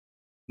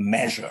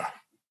measure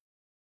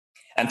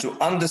and to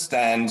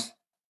understand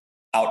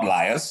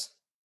outliers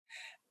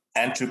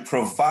and to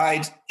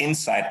provide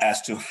insight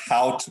as to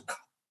how to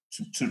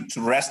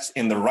rest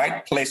in the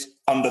right place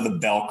under the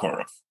bell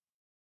curve.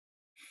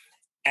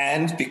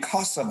 And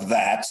because of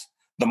that,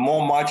 the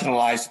more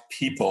marginalized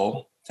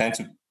people tend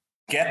to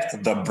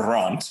get the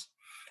brunt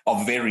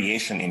of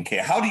variation in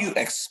care. How do you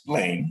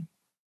explain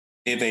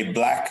if a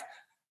Black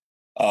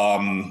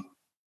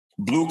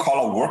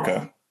blue-collar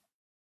worker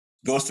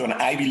goes to an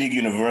Ivy League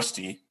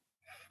university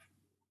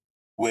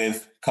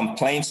with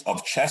complaints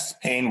of chest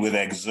pain with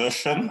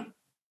exertion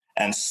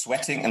and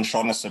sweating and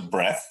shortness of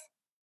breath,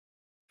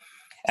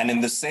 and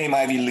in the same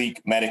Ivy League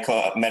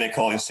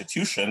medical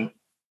institution,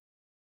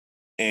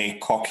 a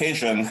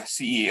Caucasian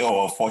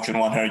CEO of Fortune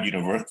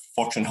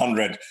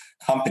 100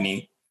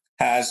 company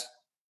has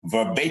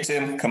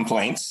verbatim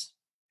complaints?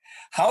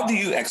 How do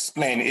you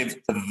explain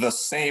if the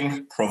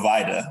same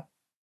provider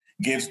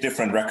gives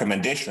different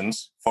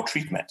recommendations for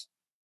treatment?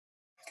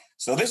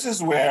 So this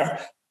is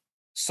where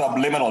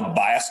subliminal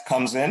bias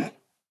comes in,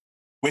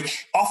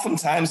 which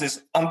oftentimes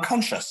is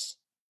unconscious.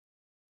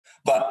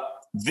 But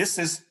this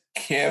is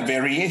care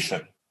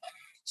variation.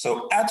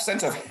 So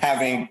absent of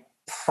having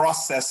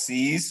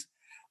processes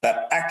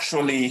that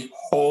actually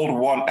hold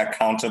one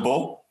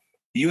accountable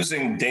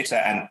using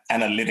data and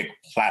analytic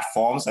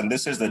platforms, and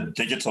this is the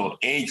digital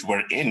age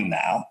we're in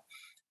now,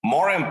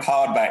 more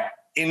empowered by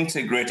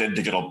integrated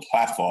digital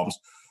platforms,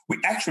 we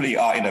actually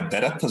are in a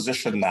better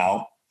position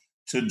now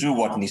to do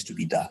what needs to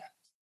be done.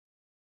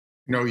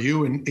 You know,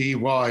 you and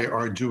EY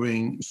are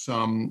doing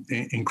some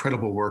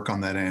incredible work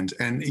on that end.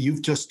 And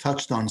you've just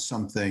touched on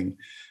something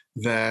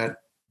that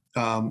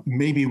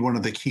may be one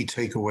of the key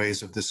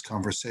takeaways of this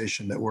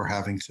conversation that we're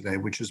having today,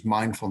 which is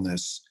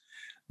mindfulness.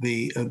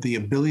 The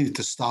ability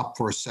to stop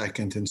for a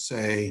second and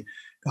say,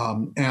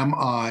 am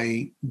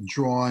I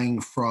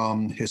drawing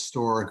from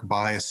historic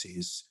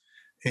biases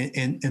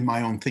in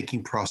my own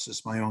thinking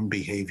process, my own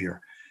behavior?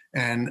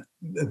 And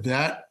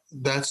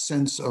that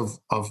sense of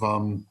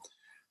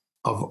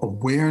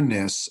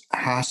awareness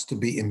has to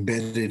be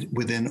embedded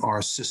within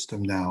our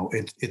system now.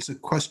 It's a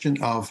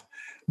question of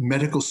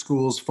medical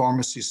schools,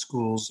 pharmacy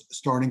schools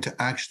starting to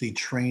actually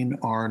train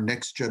our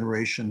next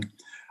generation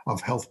of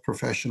health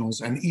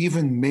professionals, and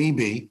even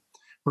maybe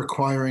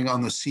requiring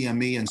on the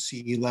CME and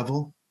CE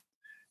level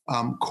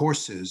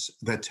courses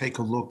that take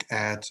a look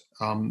at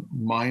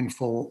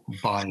mindful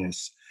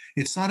bias.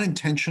 It's not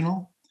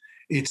intentional.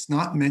 It's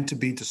not meant to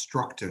be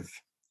destructive.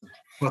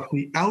 But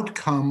the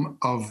outcome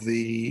of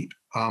the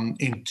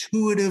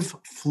intuitive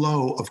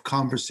flow of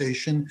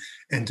conversation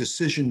and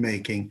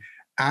decision-making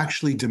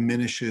actually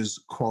diminishes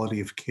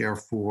quality of care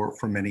for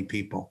many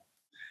people.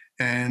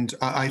 And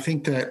I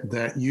think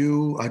that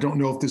you, I don't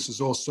know if this is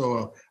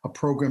also a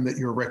program that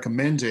you're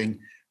recommending,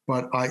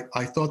 but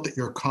I thought that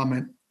your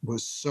comment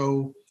was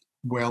so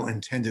well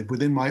intended.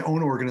 Within my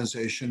own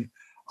organization,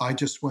 I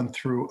just went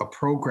through a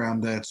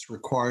program that's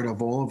required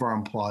of all of our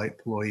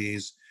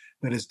employees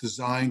that is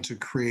designed to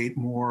create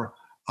more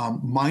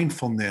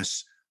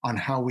mindfulness on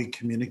how we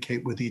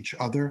communicate with each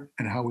other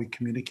and how we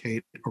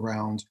communicate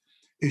around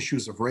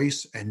issues of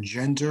race and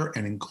gender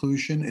and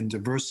inclusion and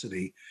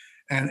diversity.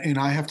 And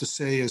I have to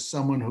say, as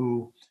someone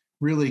who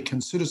really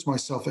considers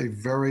myself a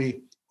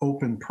very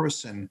open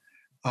person,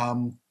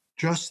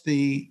 just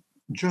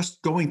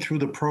going through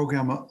the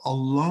program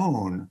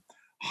alone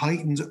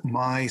heightened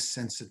my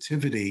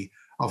sensitivity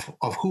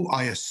of who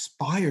I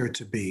aspire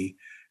to be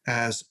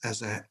as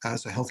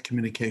a health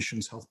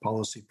communications, health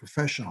policy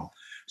professional.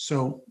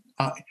 So,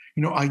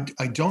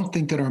 I don't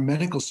think that our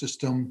medical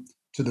system,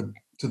 to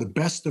the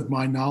best of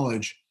my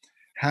knowledge,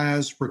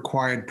 has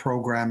required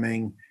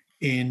programming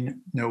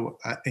in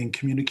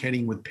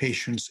communicating with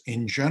patients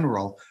in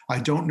general. I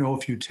don't know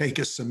if you take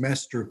a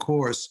semester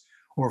course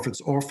or if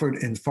it's offered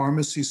in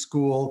pharmacy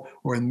school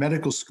or in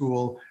medical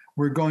school,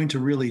 we're going to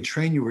really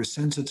train you or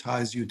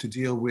sensitize you to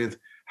deal with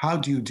how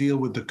do you deal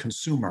with the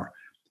consumer,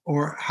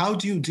 or how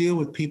do you deal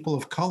with people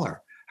of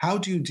color? How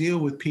do you deal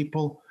with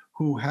people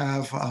who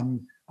have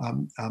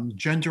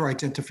gender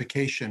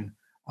identification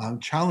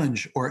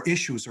challenge or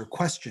issues or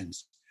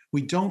questions?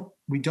 We don't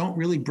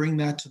really bring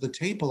that to the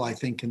table, I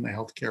think, in the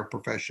healthcare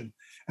profession.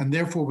 And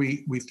therefore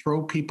we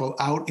throw people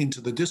out into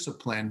the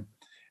discipline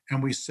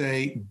and we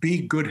say,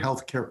 be good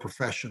healthcare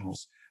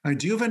professionals.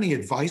 Do you have any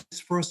advice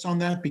for us on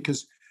that?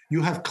 Because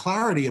you have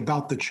clarity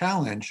about the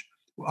challenge.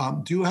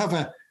 Do you have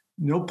a,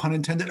 no pun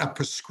intended, a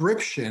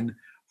prescription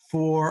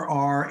for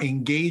our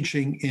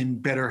engaging in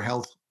better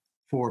health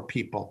for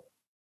people?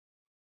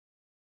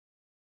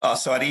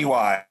 So at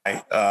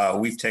EY,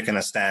 we've taken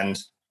a stand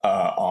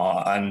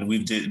and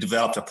we've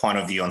developed a point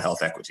of view on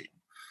health equity.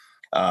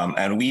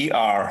 And we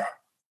are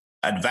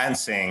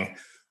advancing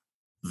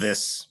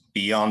this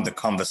beyond the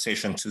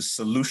conversation to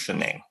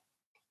solutioning.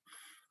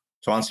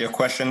 To answer your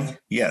question,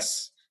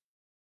 yes.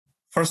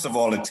 First of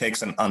all, it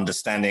takes an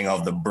understanding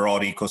of the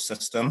broad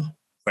ecosystem,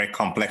 very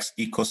complex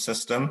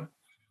ecosystem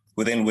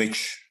within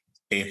which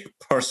a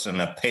person,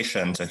 a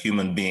patient, a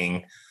human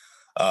being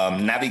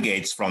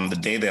navigates from the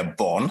day they're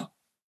born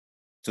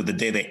to the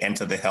day they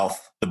enter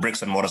the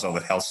bricks and mortars of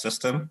the health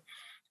system,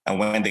 and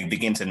when they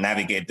begin to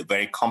navigate the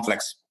very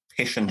complex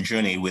patient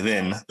journey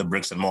within the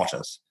bricks and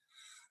mortars.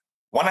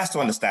 One has to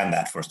understand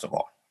that, first of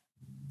all.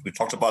 We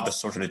talked about the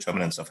social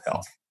determinants of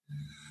health.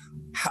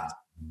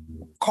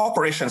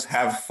 Corporations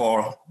have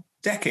for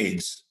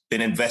decades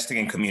been investing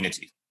in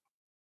community.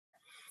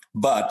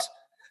 But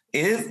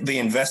if the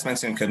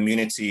investments in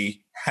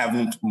community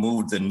haven't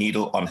moved the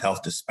needle on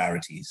health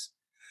disparities,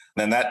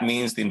 then that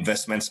means the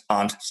investments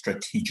aren't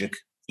strategic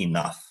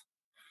enough.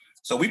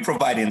 So we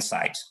provide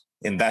insight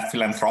in that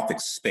philanthropic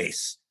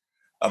space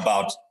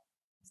about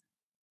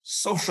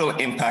social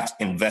impact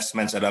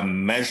investments that are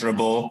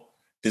measurable,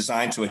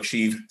 designed to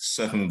achieve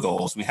certain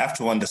goals. We have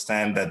to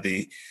understand that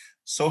the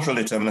social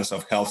determinants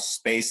of health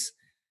space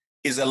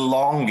is a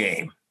long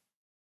game.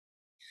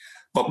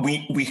 But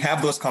we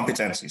have those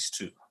competencies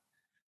too.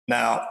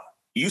 Now,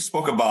 you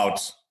spoke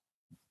about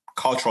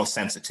cultural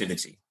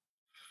sensitivity.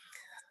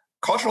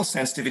 Cultural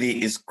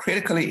sensitivity is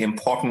critically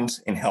important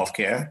in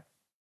healthcare,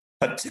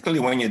 particularly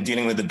when you're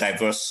dealing with a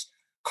diverse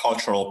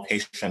cultural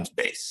patient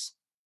base.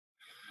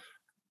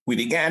 We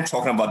began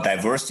talking about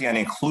diversity and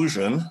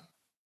inclusion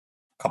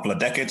a couple of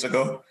decades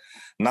ago.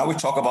 Now we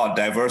talk about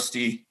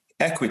diversity,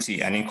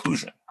 equity, and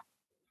inclusion.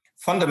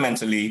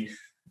 Fundamentally,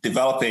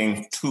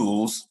 developing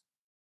tools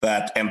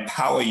that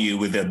empower you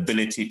with the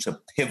ability to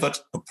pivot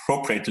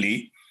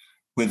appropriately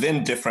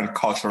within different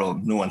cultural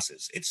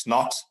nuances. It's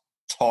not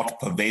taught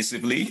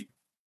pervasively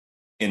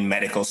in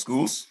medical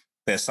schools.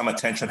 There's some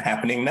attention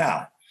happening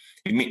now.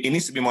 It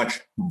needs to be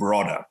much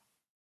broader.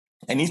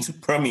 It needs to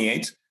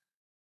permeate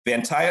the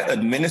entire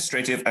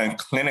administrative and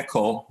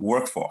clinical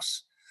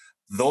workforce.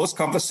 Those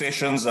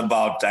conversations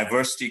about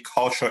diversity,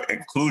 culture,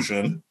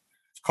 inclusion,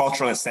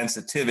 cultural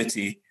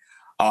sensitivity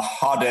are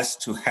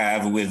hardest to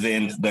have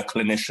within the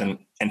clinician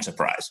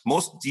enterprise.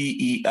 Most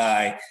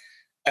DEI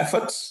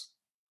efforts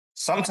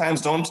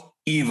sometimes don't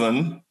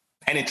even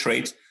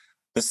penetrate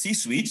the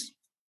C-suite.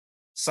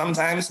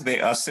 Sometimes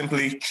they are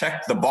simply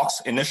check the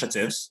box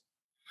initiatives,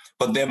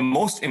 but they're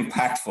most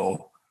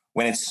impactful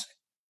when it's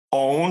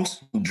owned,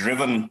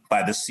 driven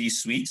by the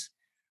C-suite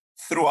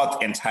throughout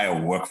the entire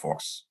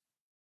workforce.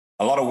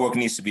 A lot of work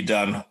needs to be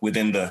done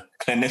within the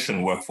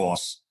clinician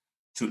workforce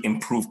to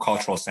improve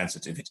cultural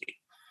sensitivity.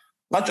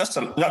 Not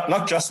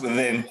just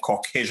within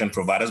Caucasian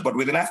providers, but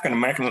within African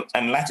American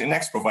and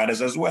Latinx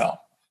providers as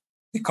well,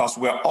 because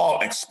we're all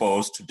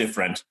exposed to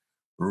different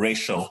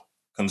racial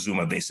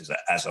consumer bases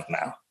as of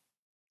now.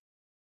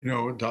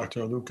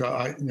 Dr.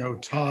 Luca,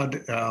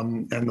 Todd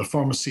and the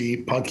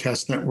Pharmacy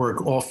Podcast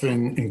Network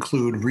often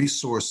include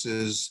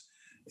resources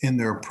in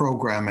their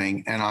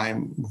programming, and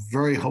I'm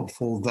very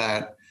hopeful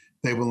that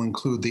they will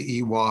include the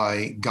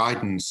EY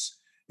guidance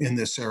in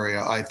this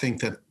area. I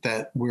think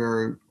that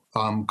we're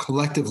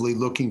collectively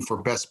looking for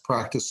best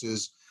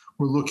practices.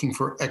 We're looking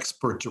for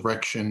expert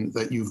direction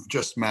that you've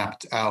just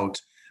mapped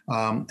out.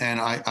 And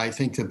I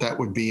think that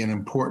would be an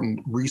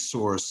important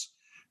resource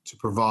to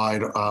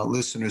provide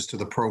listeners to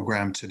the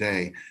program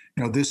today.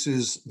 This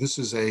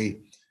is a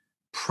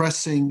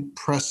pressing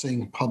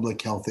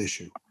public health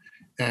issue.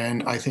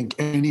 And I think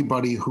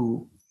anybody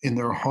who in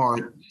their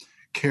heart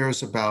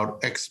cares about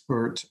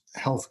expert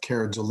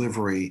healthcare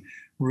delivery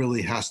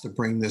really has to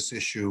bring this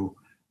issue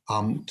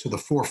to the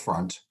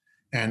forefront.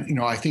 And,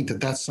 I think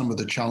that's some of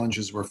the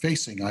challenges we're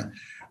facing.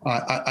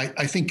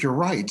 I think you're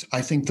right.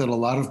 I think that a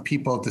lot of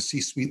people at the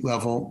C-suite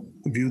level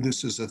view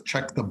this as a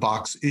check the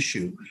box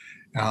issue.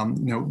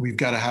 We've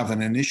got to have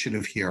an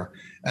initiative here.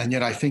 And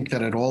yet I think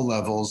that at all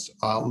levels,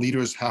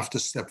 leaders have to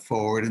step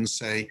forward and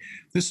say,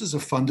 this is a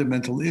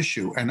fundamental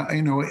issue. And,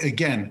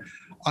 again,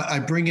 I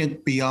bring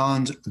it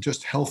beyond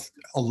just health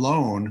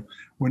alone.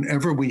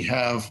 Whenever we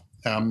have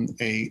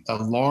a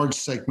large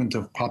segment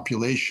of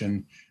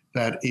population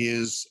that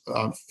is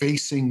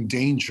facing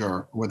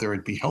danger, whether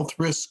it be health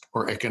risk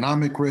or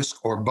economic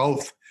risk or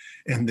both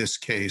in this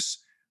case,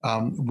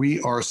 we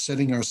are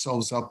setting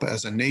ourselves up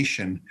as a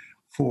nation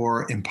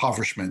for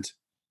impoverishment.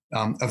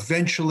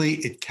 Eventually,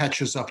 it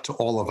catches up to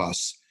all of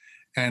us.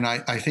 And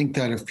I think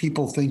that if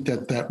people think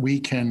that we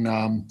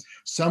can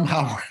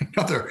somehow or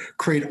another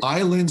create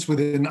islands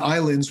within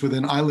islands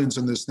within islands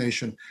in this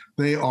nation,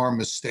 they are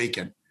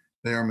mistaken.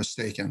 They are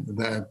mistaken.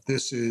 That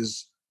this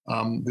is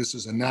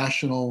a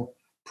national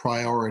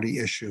priority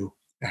issue.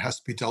 It has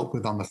to be dealt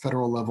with on the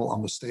federal level,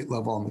 on the state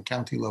level, on the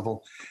county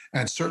level.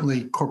 And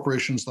certainly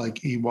corporations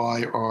like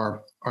EY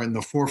are in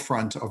the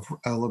forefront of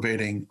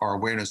elevating our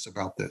awareness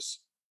about this.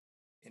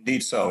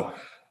 Indeed so.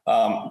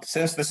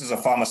 Since this is a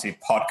pharmacy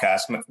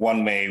podcast,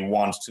 one may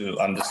want to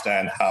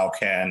understand how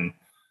can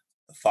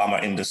the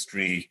pharma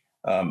industry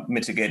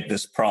mitigate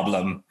this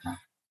problem.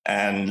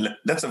 And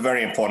that's a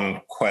very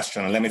important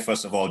question. Let me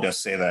first of all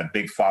just say that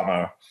big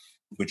pharma,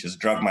 which is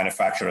drug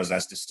manufacturers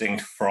as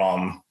distinct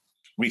from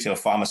retail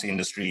pharmacy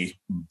industry,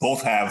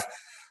 both have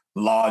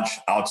large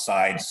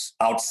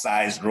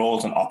outsized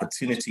roles and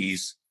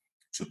opportunities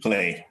to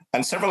play.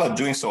 And several are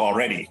doing so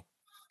already.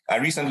 I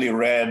recently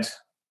read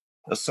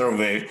a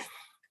survey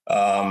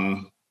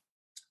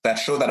that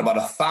showed that about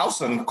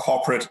 1,000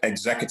 corporate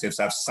executives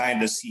have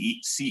signed a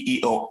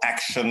CEO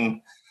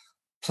action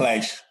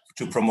pledge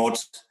to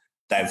promote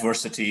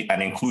diversity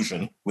and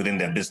inclusion within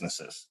their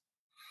businesses.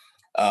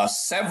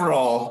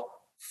 Several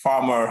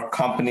pharma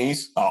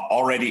companies are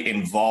already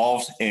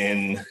involved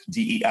in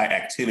DEI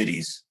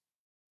activities,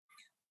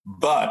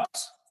 but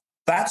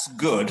that's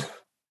good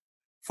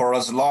for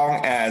as long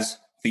as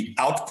the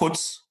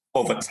outputs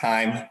over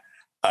time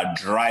are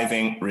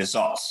driving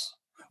results.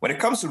 When it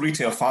comes to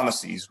retail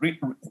pharmacies,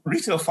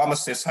 retail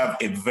pharmacists have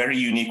a very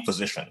unique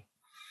position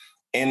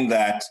in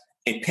that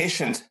a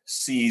patient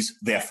sees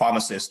their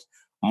pharmacist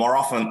more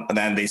often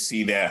than they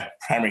see their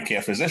primary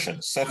care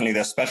physician, certainly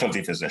their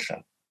specialty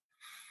physician.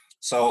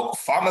 So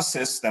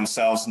pharmacists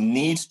themselves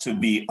need to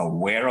be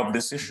aware of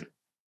this issue.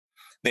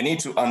 They need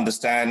to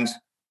understand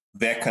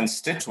their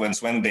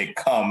constituents when they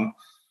come,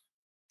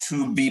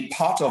 to be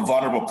part of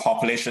vulnerable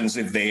populations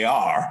if they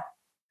are,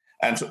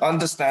 and to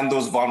understand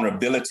those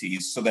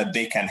vulnerabilities so that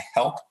they can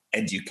help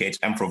educate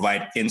and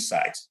provide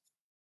insight.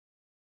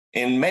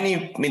 In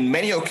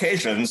many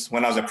occasions,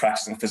 when I was a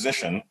practicing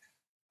physician,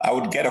 I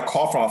would get a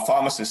call from a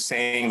pharmacist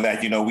saying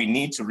that, we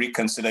need to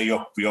reconsider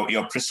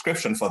your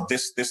prescription for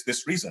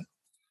this reason.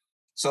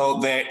 So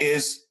there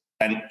is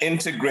an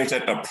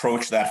integrated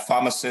approach that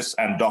pharmacists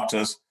and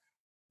doctors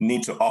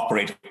need to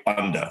operate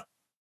under.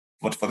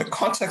 But for the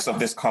context of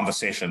this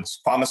conversation,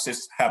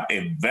 pharmacists have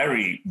a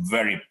very,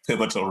 very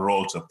pivotal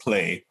role to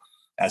play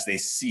as they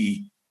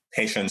see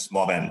patients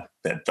more than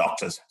their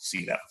doctors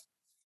see them.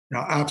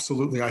 Yeah,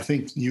 absolutely. I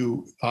think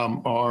you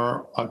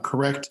are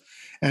correct.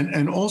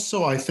 And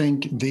also, I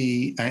think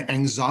the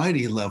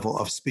anxiety level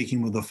of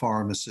speaking with a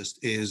pharmacist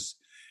is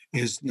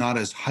not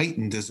as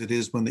heightened as it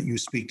is when that you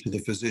speak to the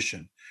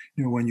physician.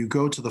 When you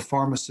go to the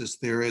pharmacist,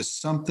 there is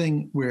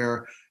something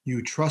where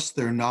you trust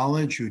their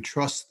knowledge, you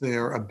trust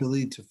their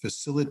ability to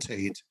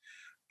facilitate,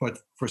 but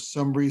for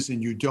some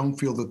reason you don't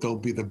feel that they'll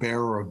be the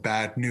bearer of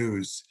bad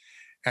news.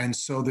 And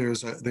so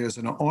there's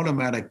an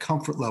automatic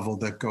comfort level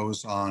that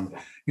goes on.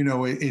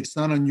 It's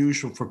not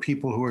unusual for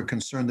people who are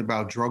concerned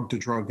about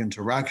drug-to-drug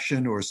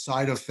interaction or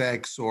side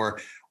effects or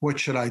what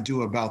should I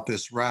do about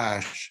this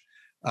rash.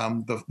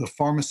 The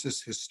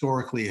pharmacist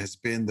historically has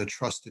been the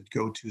trusted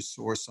go-to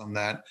source on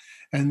that.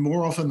 And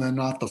more often than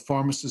not, the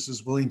pharmacist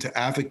is willing to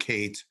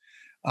advocate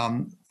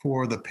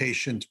for the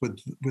patient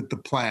with the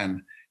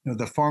plan.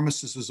 The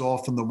pharmacist is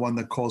often the one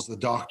that calls the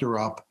doctor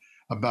up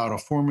about a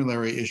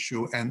formulary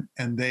issue,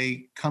 and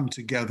they come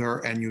together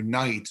and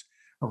unite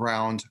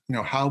around,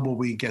 how will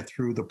we get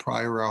through the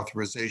prior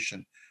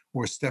authorization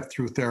or step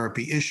through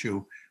therapy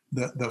issue.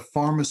 The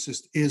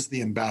pharmacist is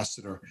the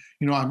ambassador.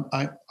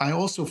 I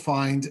also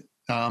find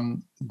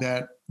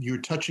that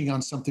you're touching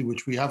on something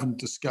which we haven't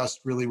discussed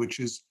really, which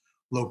is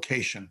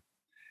location.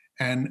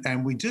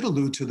 And we did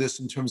allude to this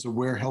in terms of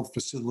where health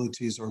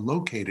facilities are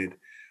located,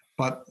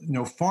 but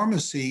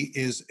pharmacy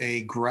is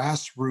a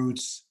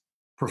grassroots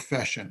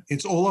profession.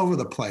 It's all over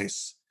the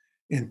place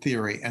in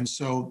theory. And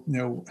so,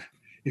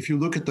 if you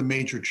look at the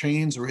major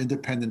chains or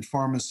independent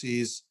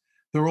pharmacies,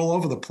 they're all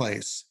over the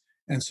place.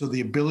 And so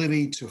the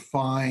ability to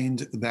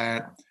find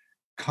that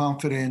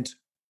confident,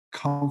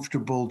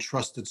 comfortable,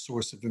 trusted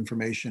source of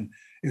information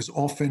is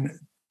often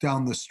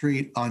down the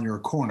street on your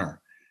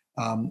corner.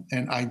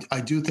 And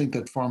I do think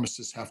that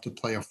pharmacists have to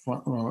play a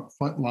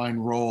frontline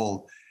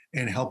role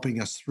in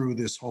helping us through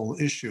this whole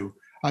issue.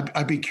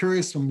 I'd be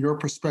curious from your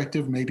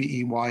perspective,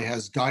 maybe EY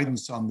has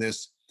guidance on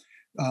this.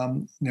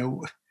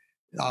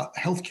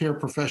 Healthcare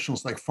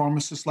professionals like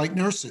pharmacists, like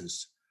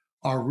nurses,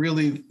 are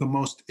really the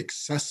most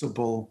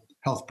accessible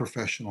health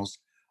professionals.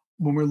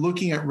 When we're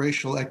looking at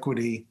racial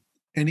equity,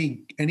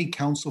 any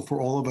counsel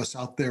for all of us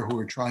out there who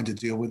are trying to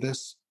deal with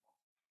this?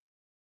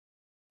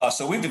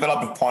 So we've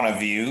developed a point of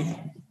view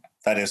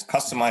that is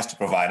customized to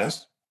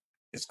providers,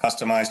 it's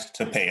customized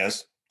to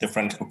payers,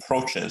 different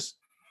approaches,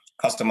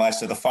 customized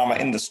to the pharma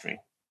industry,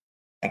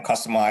 and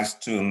customized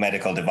to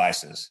medical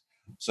devices.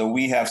 So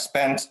we have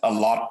spent a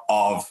lot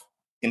of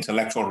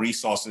intellectual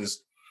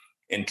resources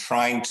in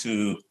trying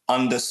to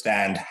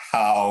understand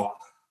how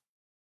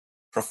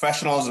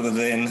professionals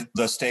within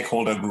the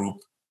stakeholder group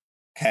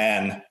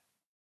can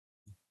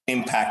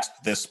impact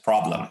this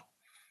problem.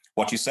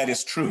 What you said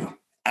is true.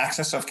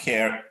 Access of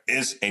care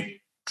is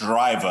a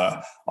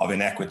driver of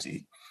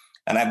inequity.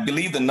 And I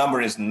believe the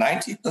number is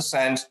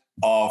 90%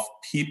 of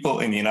people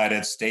in the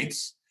United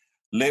States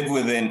live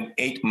within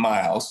 8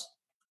 miles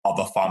of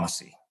a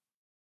pharmacy.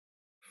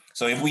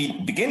 So if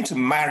we begin to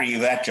marry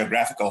that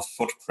geographical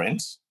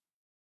footprint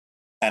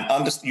and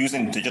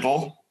using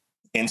digital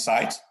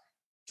insight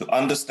to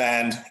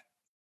understand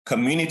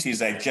communities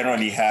that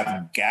generally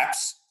have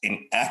gaps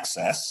in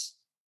access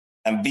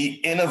and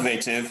be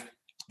innovative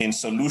in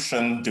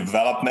solution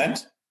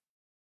development,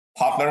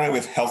 partnering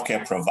with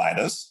healthcare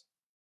providers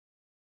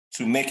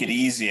to make it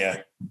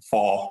easier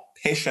for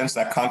patients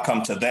that can't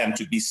come to them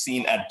to be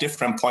seen at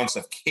different points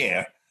of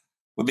care,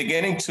 we're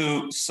beginning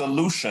to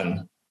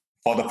solution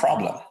for the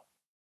problem.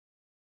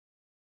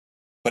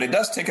 But it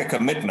does take a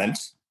commitment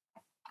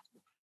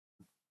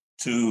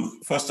to,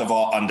 first of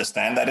all,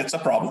 understand that it's a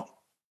problem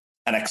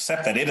and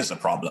accept that it is a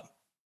problem.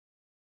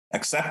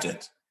 Accept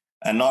it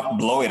and not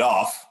blow it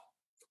off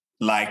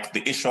like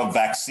the issue of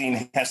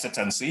vaccine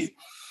hesitancy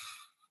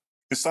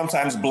is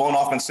sometimes blown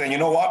off and saying, you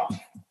know what?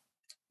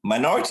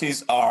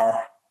 Minorities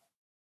are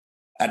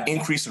at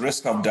increased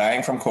risk of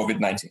dying from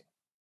COVID-19.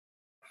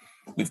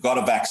 We've got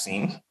a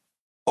vaccine.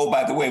 Oh,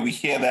 by the way, we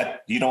hear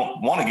that you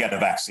don't want to get a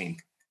vaccine.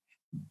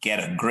 Get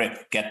a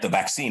grip, get the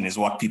vaccine is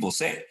what people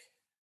say.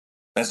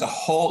 There's a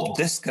whole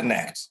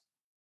disconnect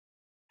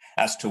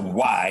as to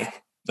why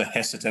the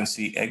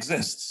hesitancy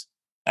exists.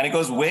 And it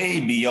goes way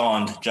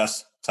beyond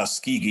just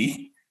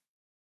Tuskegee.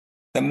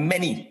 There are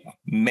many,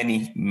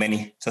 many,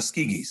 many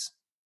Tuskegees.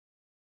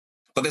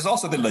 But there's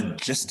also the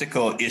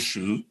logistical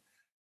issue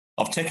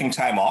of taking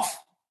time off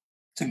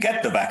to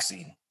get the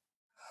vaccine,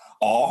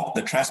 or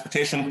the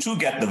transportation to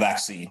get the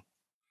vaccine.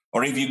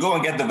 Or if you go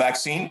and get the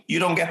vaccine, you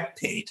don't get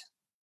paid.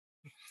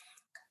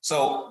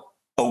 So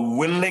a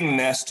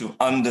willingness to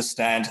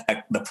understand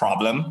the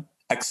problem,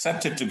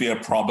 accept it to be a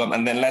problem,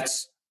 and then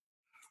let's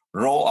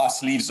roll our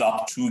sleeves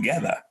up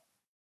together,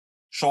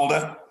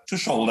 shoulder to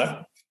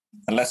shoulder,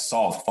 and let's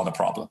solve for the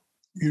problem.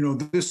 You know,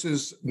 this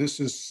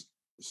is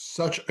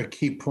such a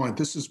key point.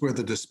 This is where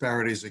the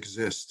disparities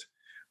exist,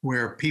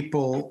 where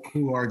people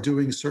who are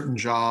doing certain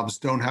jobs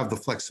don't have the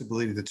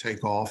flexibility to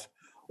take off,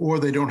 or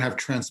they don't have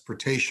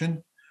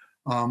transportation,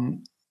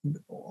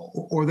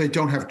 or they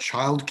don't have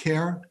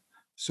childcare,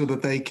 so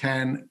that they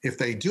can, if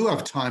they do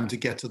have time to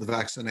get to the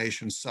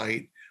vaccination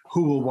site,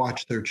 who will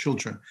watch their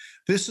children?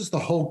 This is the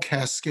whole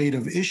cascade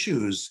of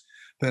issues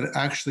that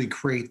actually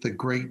create the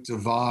great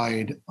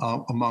divide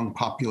among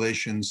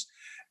populations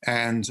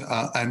and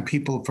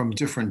people from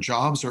different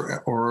jobs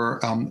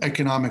or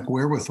economic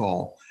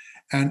wherewithal,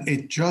 and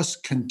it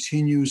just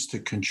continues to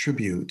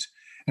contribute.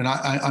 And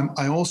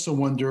I also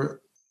wonder,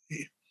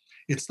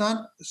 it's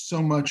not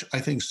so much, I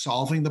think,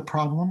 solving the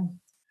problem.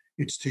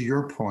 It's, to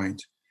your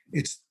point,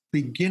 it's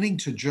beginning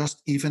to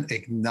just even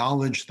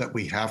acknowledge that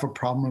we have a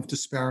problem of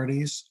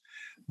disparities,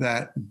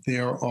 that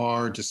there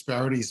are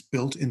disparities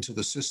built into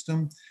the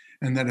system,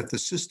 and that if the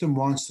system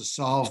wants to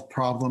solve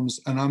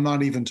problems, and I'm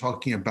not even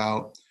talking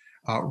about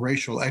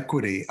racial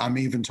equity, I'm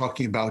even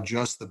talking about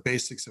just the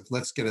basics of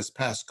let's get us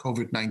past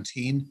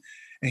COVID-19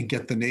 and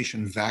get the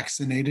nation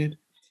vaccinated,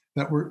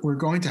 that we're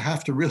going to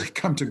have to really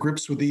come to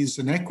grips with these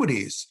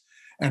inequities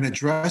and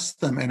address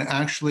them and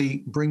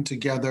actually bring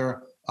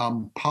together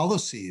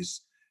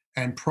policies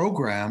and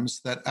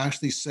programs that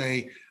actually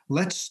say,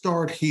 let's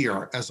start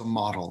here as a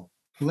model.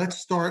 Let's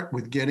start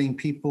with getting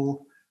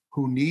people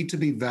who need to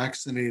be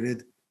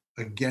vaccinated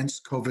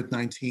against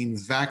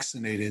COVID-19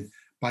 vaccinated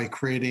by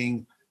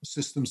creating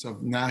systems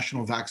of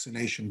national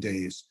vaccination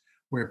days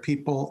where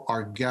people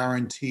are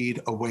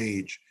guaranteed a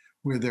wage,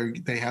 where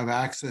they have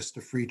access to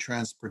free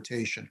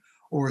transportation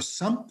or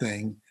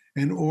something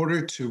in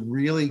order to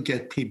really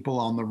get people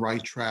on the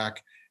right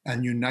track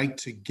and unite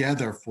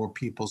together for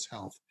people's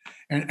health.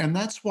 And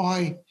that's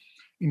why,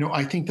 you know,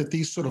 I think that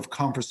these sort of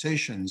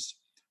conversations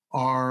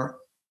are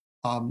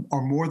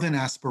more than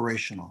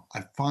aspirational.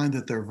 I find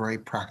that they're very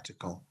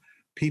practical.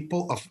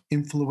 People of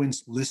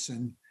influence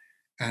listen,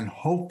 and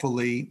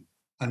hopefully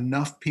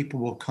enough people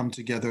will come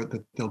together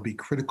that there'll be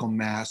critical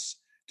mass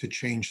to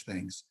change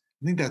things.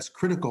 I think that's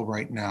critical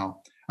right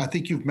now. I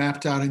think you've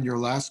mapped out in your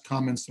last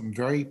comments some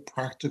very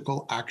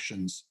practical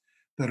actions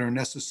that are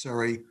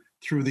necessary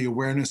through the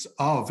awareness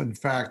of, in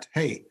fact,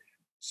 hey,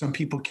 some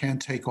people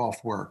can't take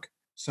off work.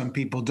 Some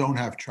people don't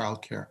have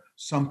childcare.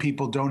 Some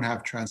people don't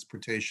have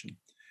transportation.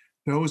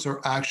 Those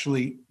are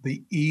actually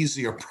the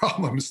easier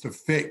problems to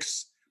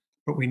fix,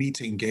 but we need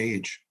to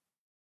engage.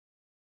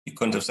 You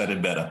couldn't have said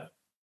it better.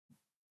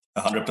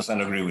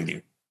 100% agree with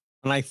you.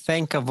 When I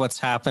think of what's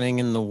happening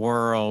in the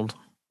world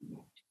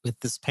with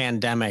this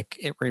pandemic,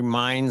 it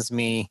reminds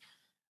me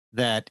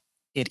that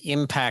it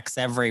impacts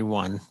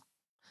everyone.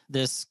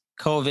 This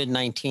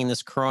COVID-19,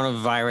 this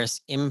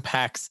coronavirus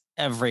impacts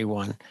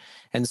everyone.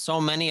 And so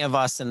many of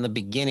us in the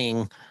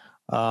beginning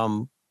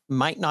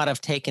might not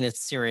have taken it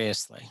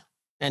seriously.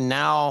 And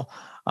now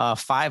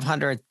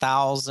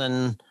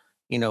 500,000,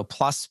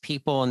 plus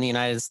people in the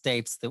United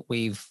States that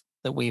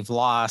we've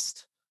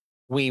lost,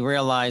 we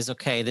realize,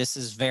 okay, this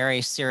is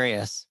very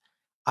serious.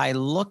 I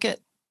look at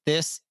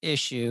this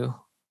issue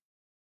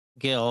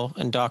Gil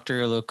and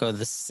Dr. Uluko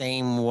the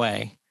same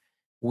way.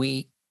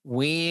 We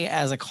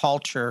as a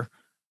culture,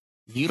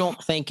 you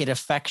don't think it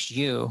affects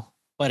you,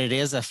 but it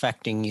is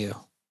affecting you.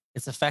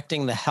 It's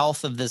affecting the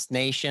health of this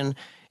nation.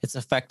 It's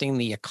affecting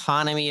the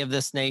economy of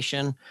this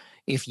nation.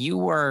 If you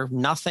were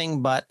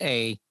nothing but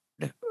a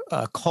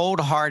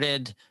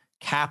cold-hearted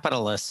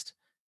capitalist,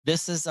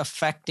 this is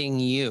affecting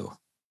you.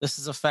 This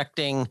is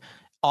affecting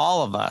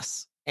all of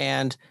us.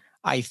 And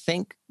I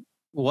think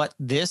what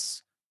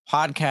this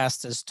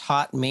podcast has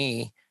taught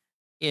me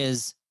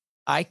is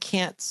I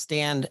can't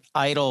stand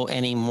idle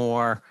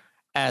anymore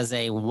as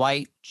a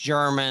white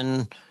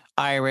German,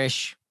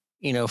 Irish,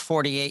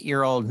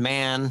 48-year-old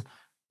man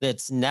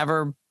that's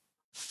never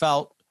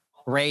felt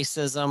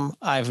racism.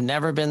 I've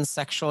never been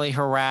sexually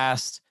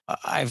harassed.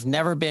 I've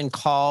never been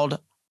called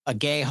a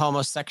gay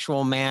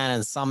homosexual man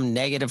in some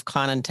negative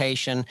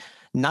connotation.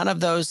 None of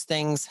those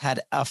things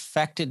had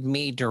affected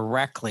me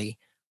directly,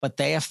 but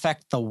they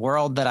affect the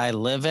world that I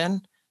live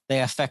in.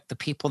 They affect the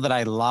people that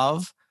I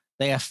love.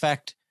 They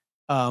affect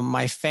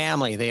my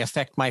family. They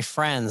affect my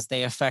friends.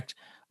 They affect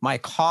my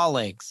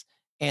colleagues.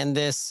 And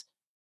this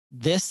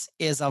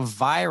is a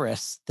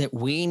virus that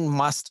we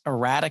must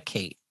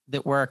eradicate,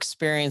 that we're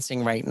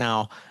experiencing right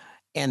now.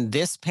 And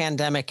this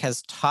pandemic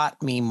has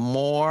taught me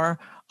more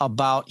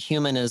about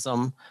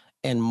humanism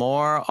and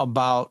more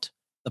about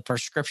the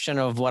prescription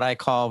of what I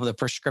call the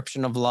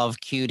prescription of love,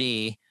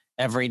 QD,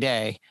 every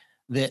day,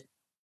 that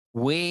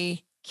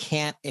we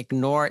can't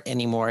ignore it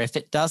anymore. If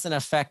it doesn't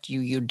affect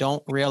you, you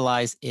don't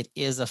realize it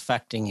is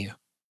affecting you.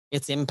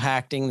 It's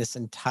impacting this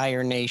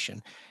entire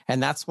nation.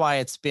 And that's why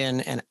it's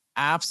been an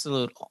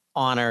absolute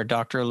honor,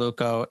 Dr.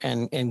 Uluko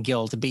and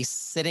Gil, to be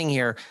sitting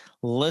here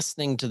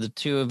listening to the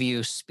two of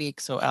you speak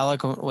so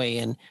eloquently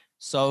and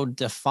so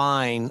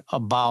define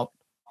about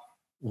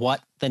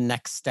what the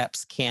next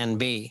steps can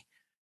be.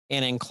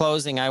 And in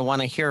closing, I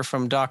want to hear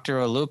from Dr.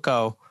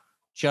 Uluko,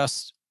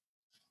 just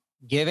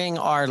giving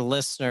our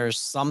listeners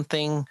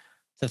something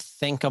to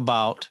think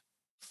about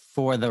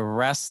for the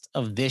rest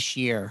of this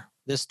year,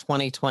 this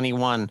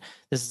 2021.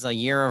 This is a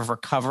year of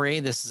recovery.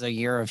 This is a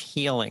year of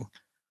healing.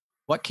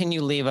 What can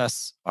you leave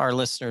us, our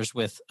listeners,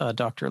 with,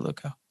 Dr.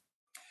 Uluko?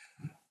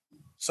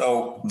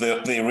 So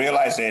the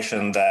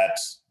realization that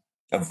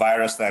a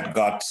virus that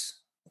got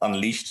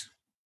unleashed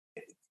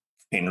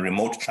in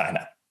remote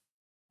China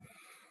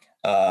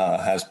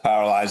has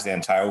paralyzed the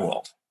entire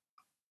world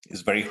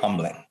is very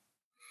humbling.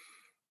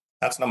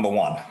 That's number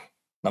one.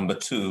 Number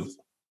two,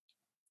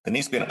 there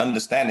needs to be an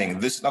understanding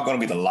this is not going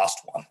to be the last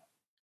one.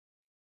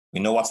 We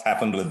know what's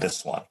happened with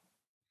this one.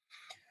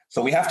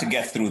 So we have to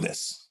get through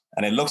this.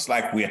 And it looks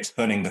like we are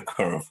turning the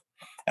curve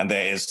and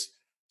there is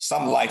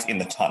some light in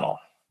the tunnel.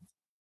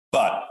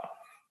 But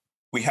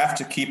we have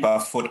to keep our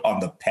foot on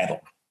the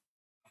pedal.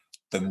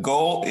 The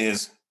goal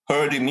is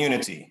herd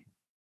immunity,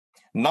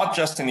 not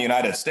just in the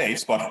United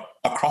States, but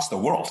across the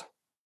world.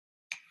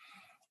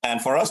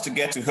 And for us to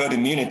get to herd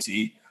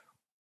immunity,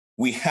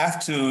 we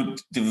have to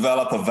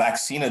develop a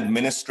vaccine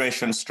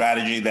administration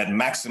strategy that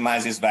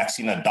maximizes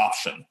vaccine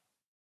adoption.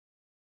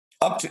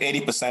 Up to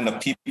 80%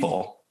 of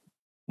people,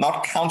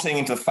 not counting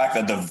into the fact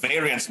that the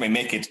variants may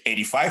make it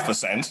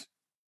 85%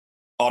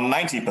 or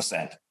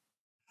 90%.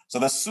 So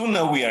the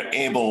sooner we are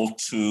able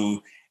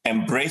to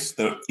embrace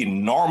the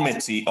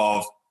enormity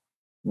of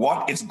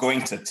what it's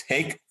going to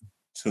take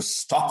to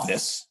stop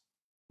this,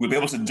 we'll be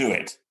able to do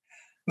it.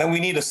 Then we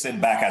need to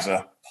sit back as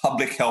a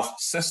public health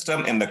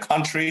system in the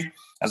country,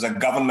 as a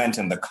government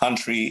in the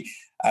country,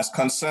 as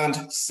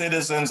concerned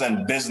citizens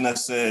and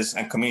businesses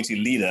and community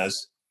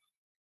leaders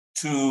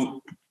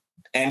to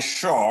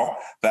ensure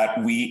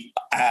that we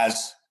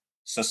as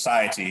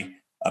society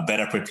are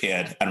better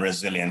prepared and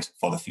resilient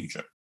for the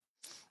future.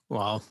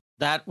 Wow,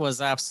 that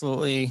was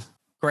absolutely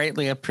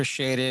greatly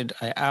appreciated.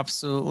 I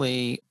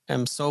absolutely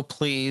am so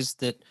pleased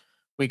that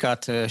we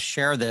got to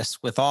share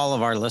this with all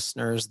of our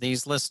listeners.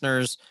 These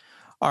listeners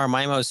are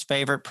my most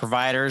favorite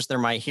providers. They're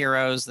my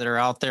heroes that are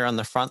out there on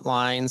the front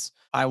lines.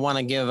 I want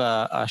to give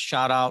a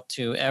shout out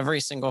to every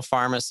single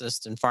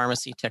pharmacist and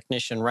pharmacy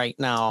technician right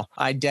now.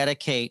 I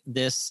dedicate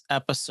this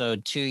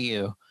episode to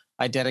you.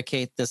 I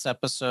dedicate this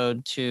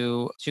episode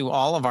to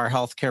all of our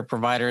healthcare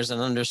providers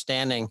and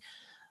understanding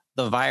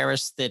the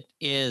virus that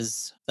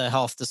is the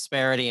health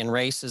disparity and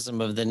racism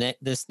of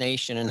this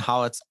nation, and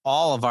how it's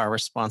all of our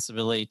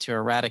responsibility to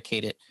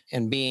eradicate it,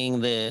 and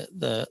being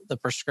the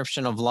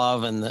prescription of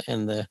love and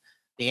the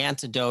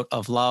antidote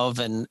of love,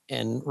 and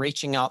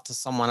reaching out to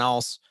someone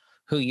else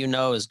who you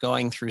know is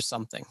going through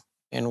something,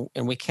 and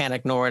we can't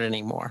ignore it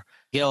anymore.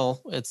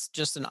 Gil, it's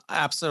just an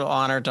absolute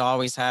honor to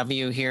always have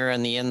you here,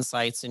 and the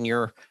insights and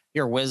your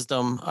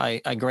wisdom.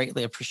 I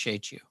greatly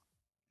appreciate you.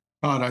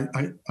 Todd,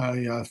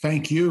 I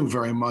thank you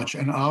very much.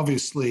 And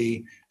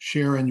obviously,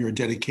 sharing your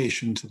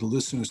dedication to the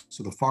listeners,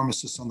 to the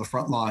pharmacists on the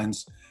front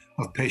lines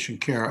of patient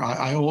care.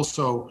 I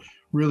also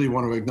really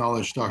want to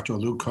acknowledge Dr.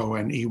 Uluko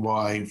and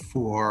EY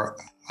for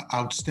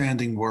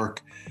outstanding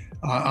work.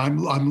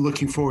 I'm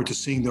looking forward to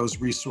seeing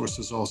those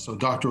resources also.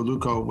 Dr.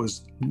 Uluko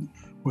was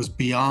was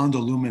beyond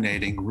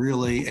illuminating,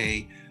 really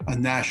a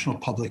national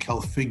public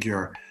health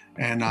figure.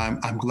 And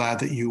I'm glad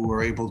that you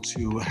were able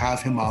to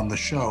have him on the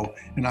show,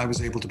 and I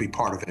was able to be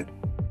part of it.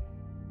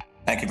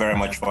 Thank you very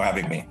much for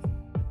having me.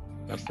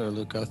 Dr.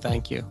 Aluko,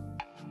 thank you.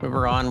 We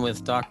were on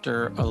with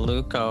Dr.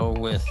 Aluko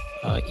with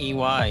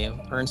EY,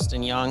 Ernst &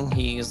 Young.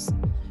 He's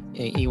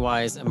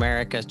EY's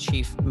America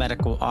Chief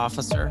Medical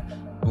Officer.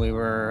 We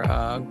were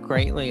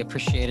greatly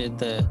appreciated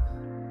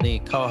the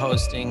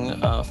co-hosting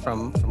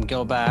from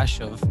Gil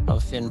Bash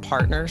of Finn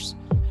Partners.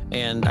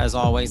 And as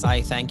always,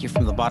 I thank you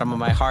from the bottom of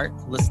my heart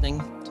listening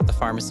to the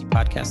Pharmacy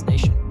Podcast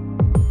Nation.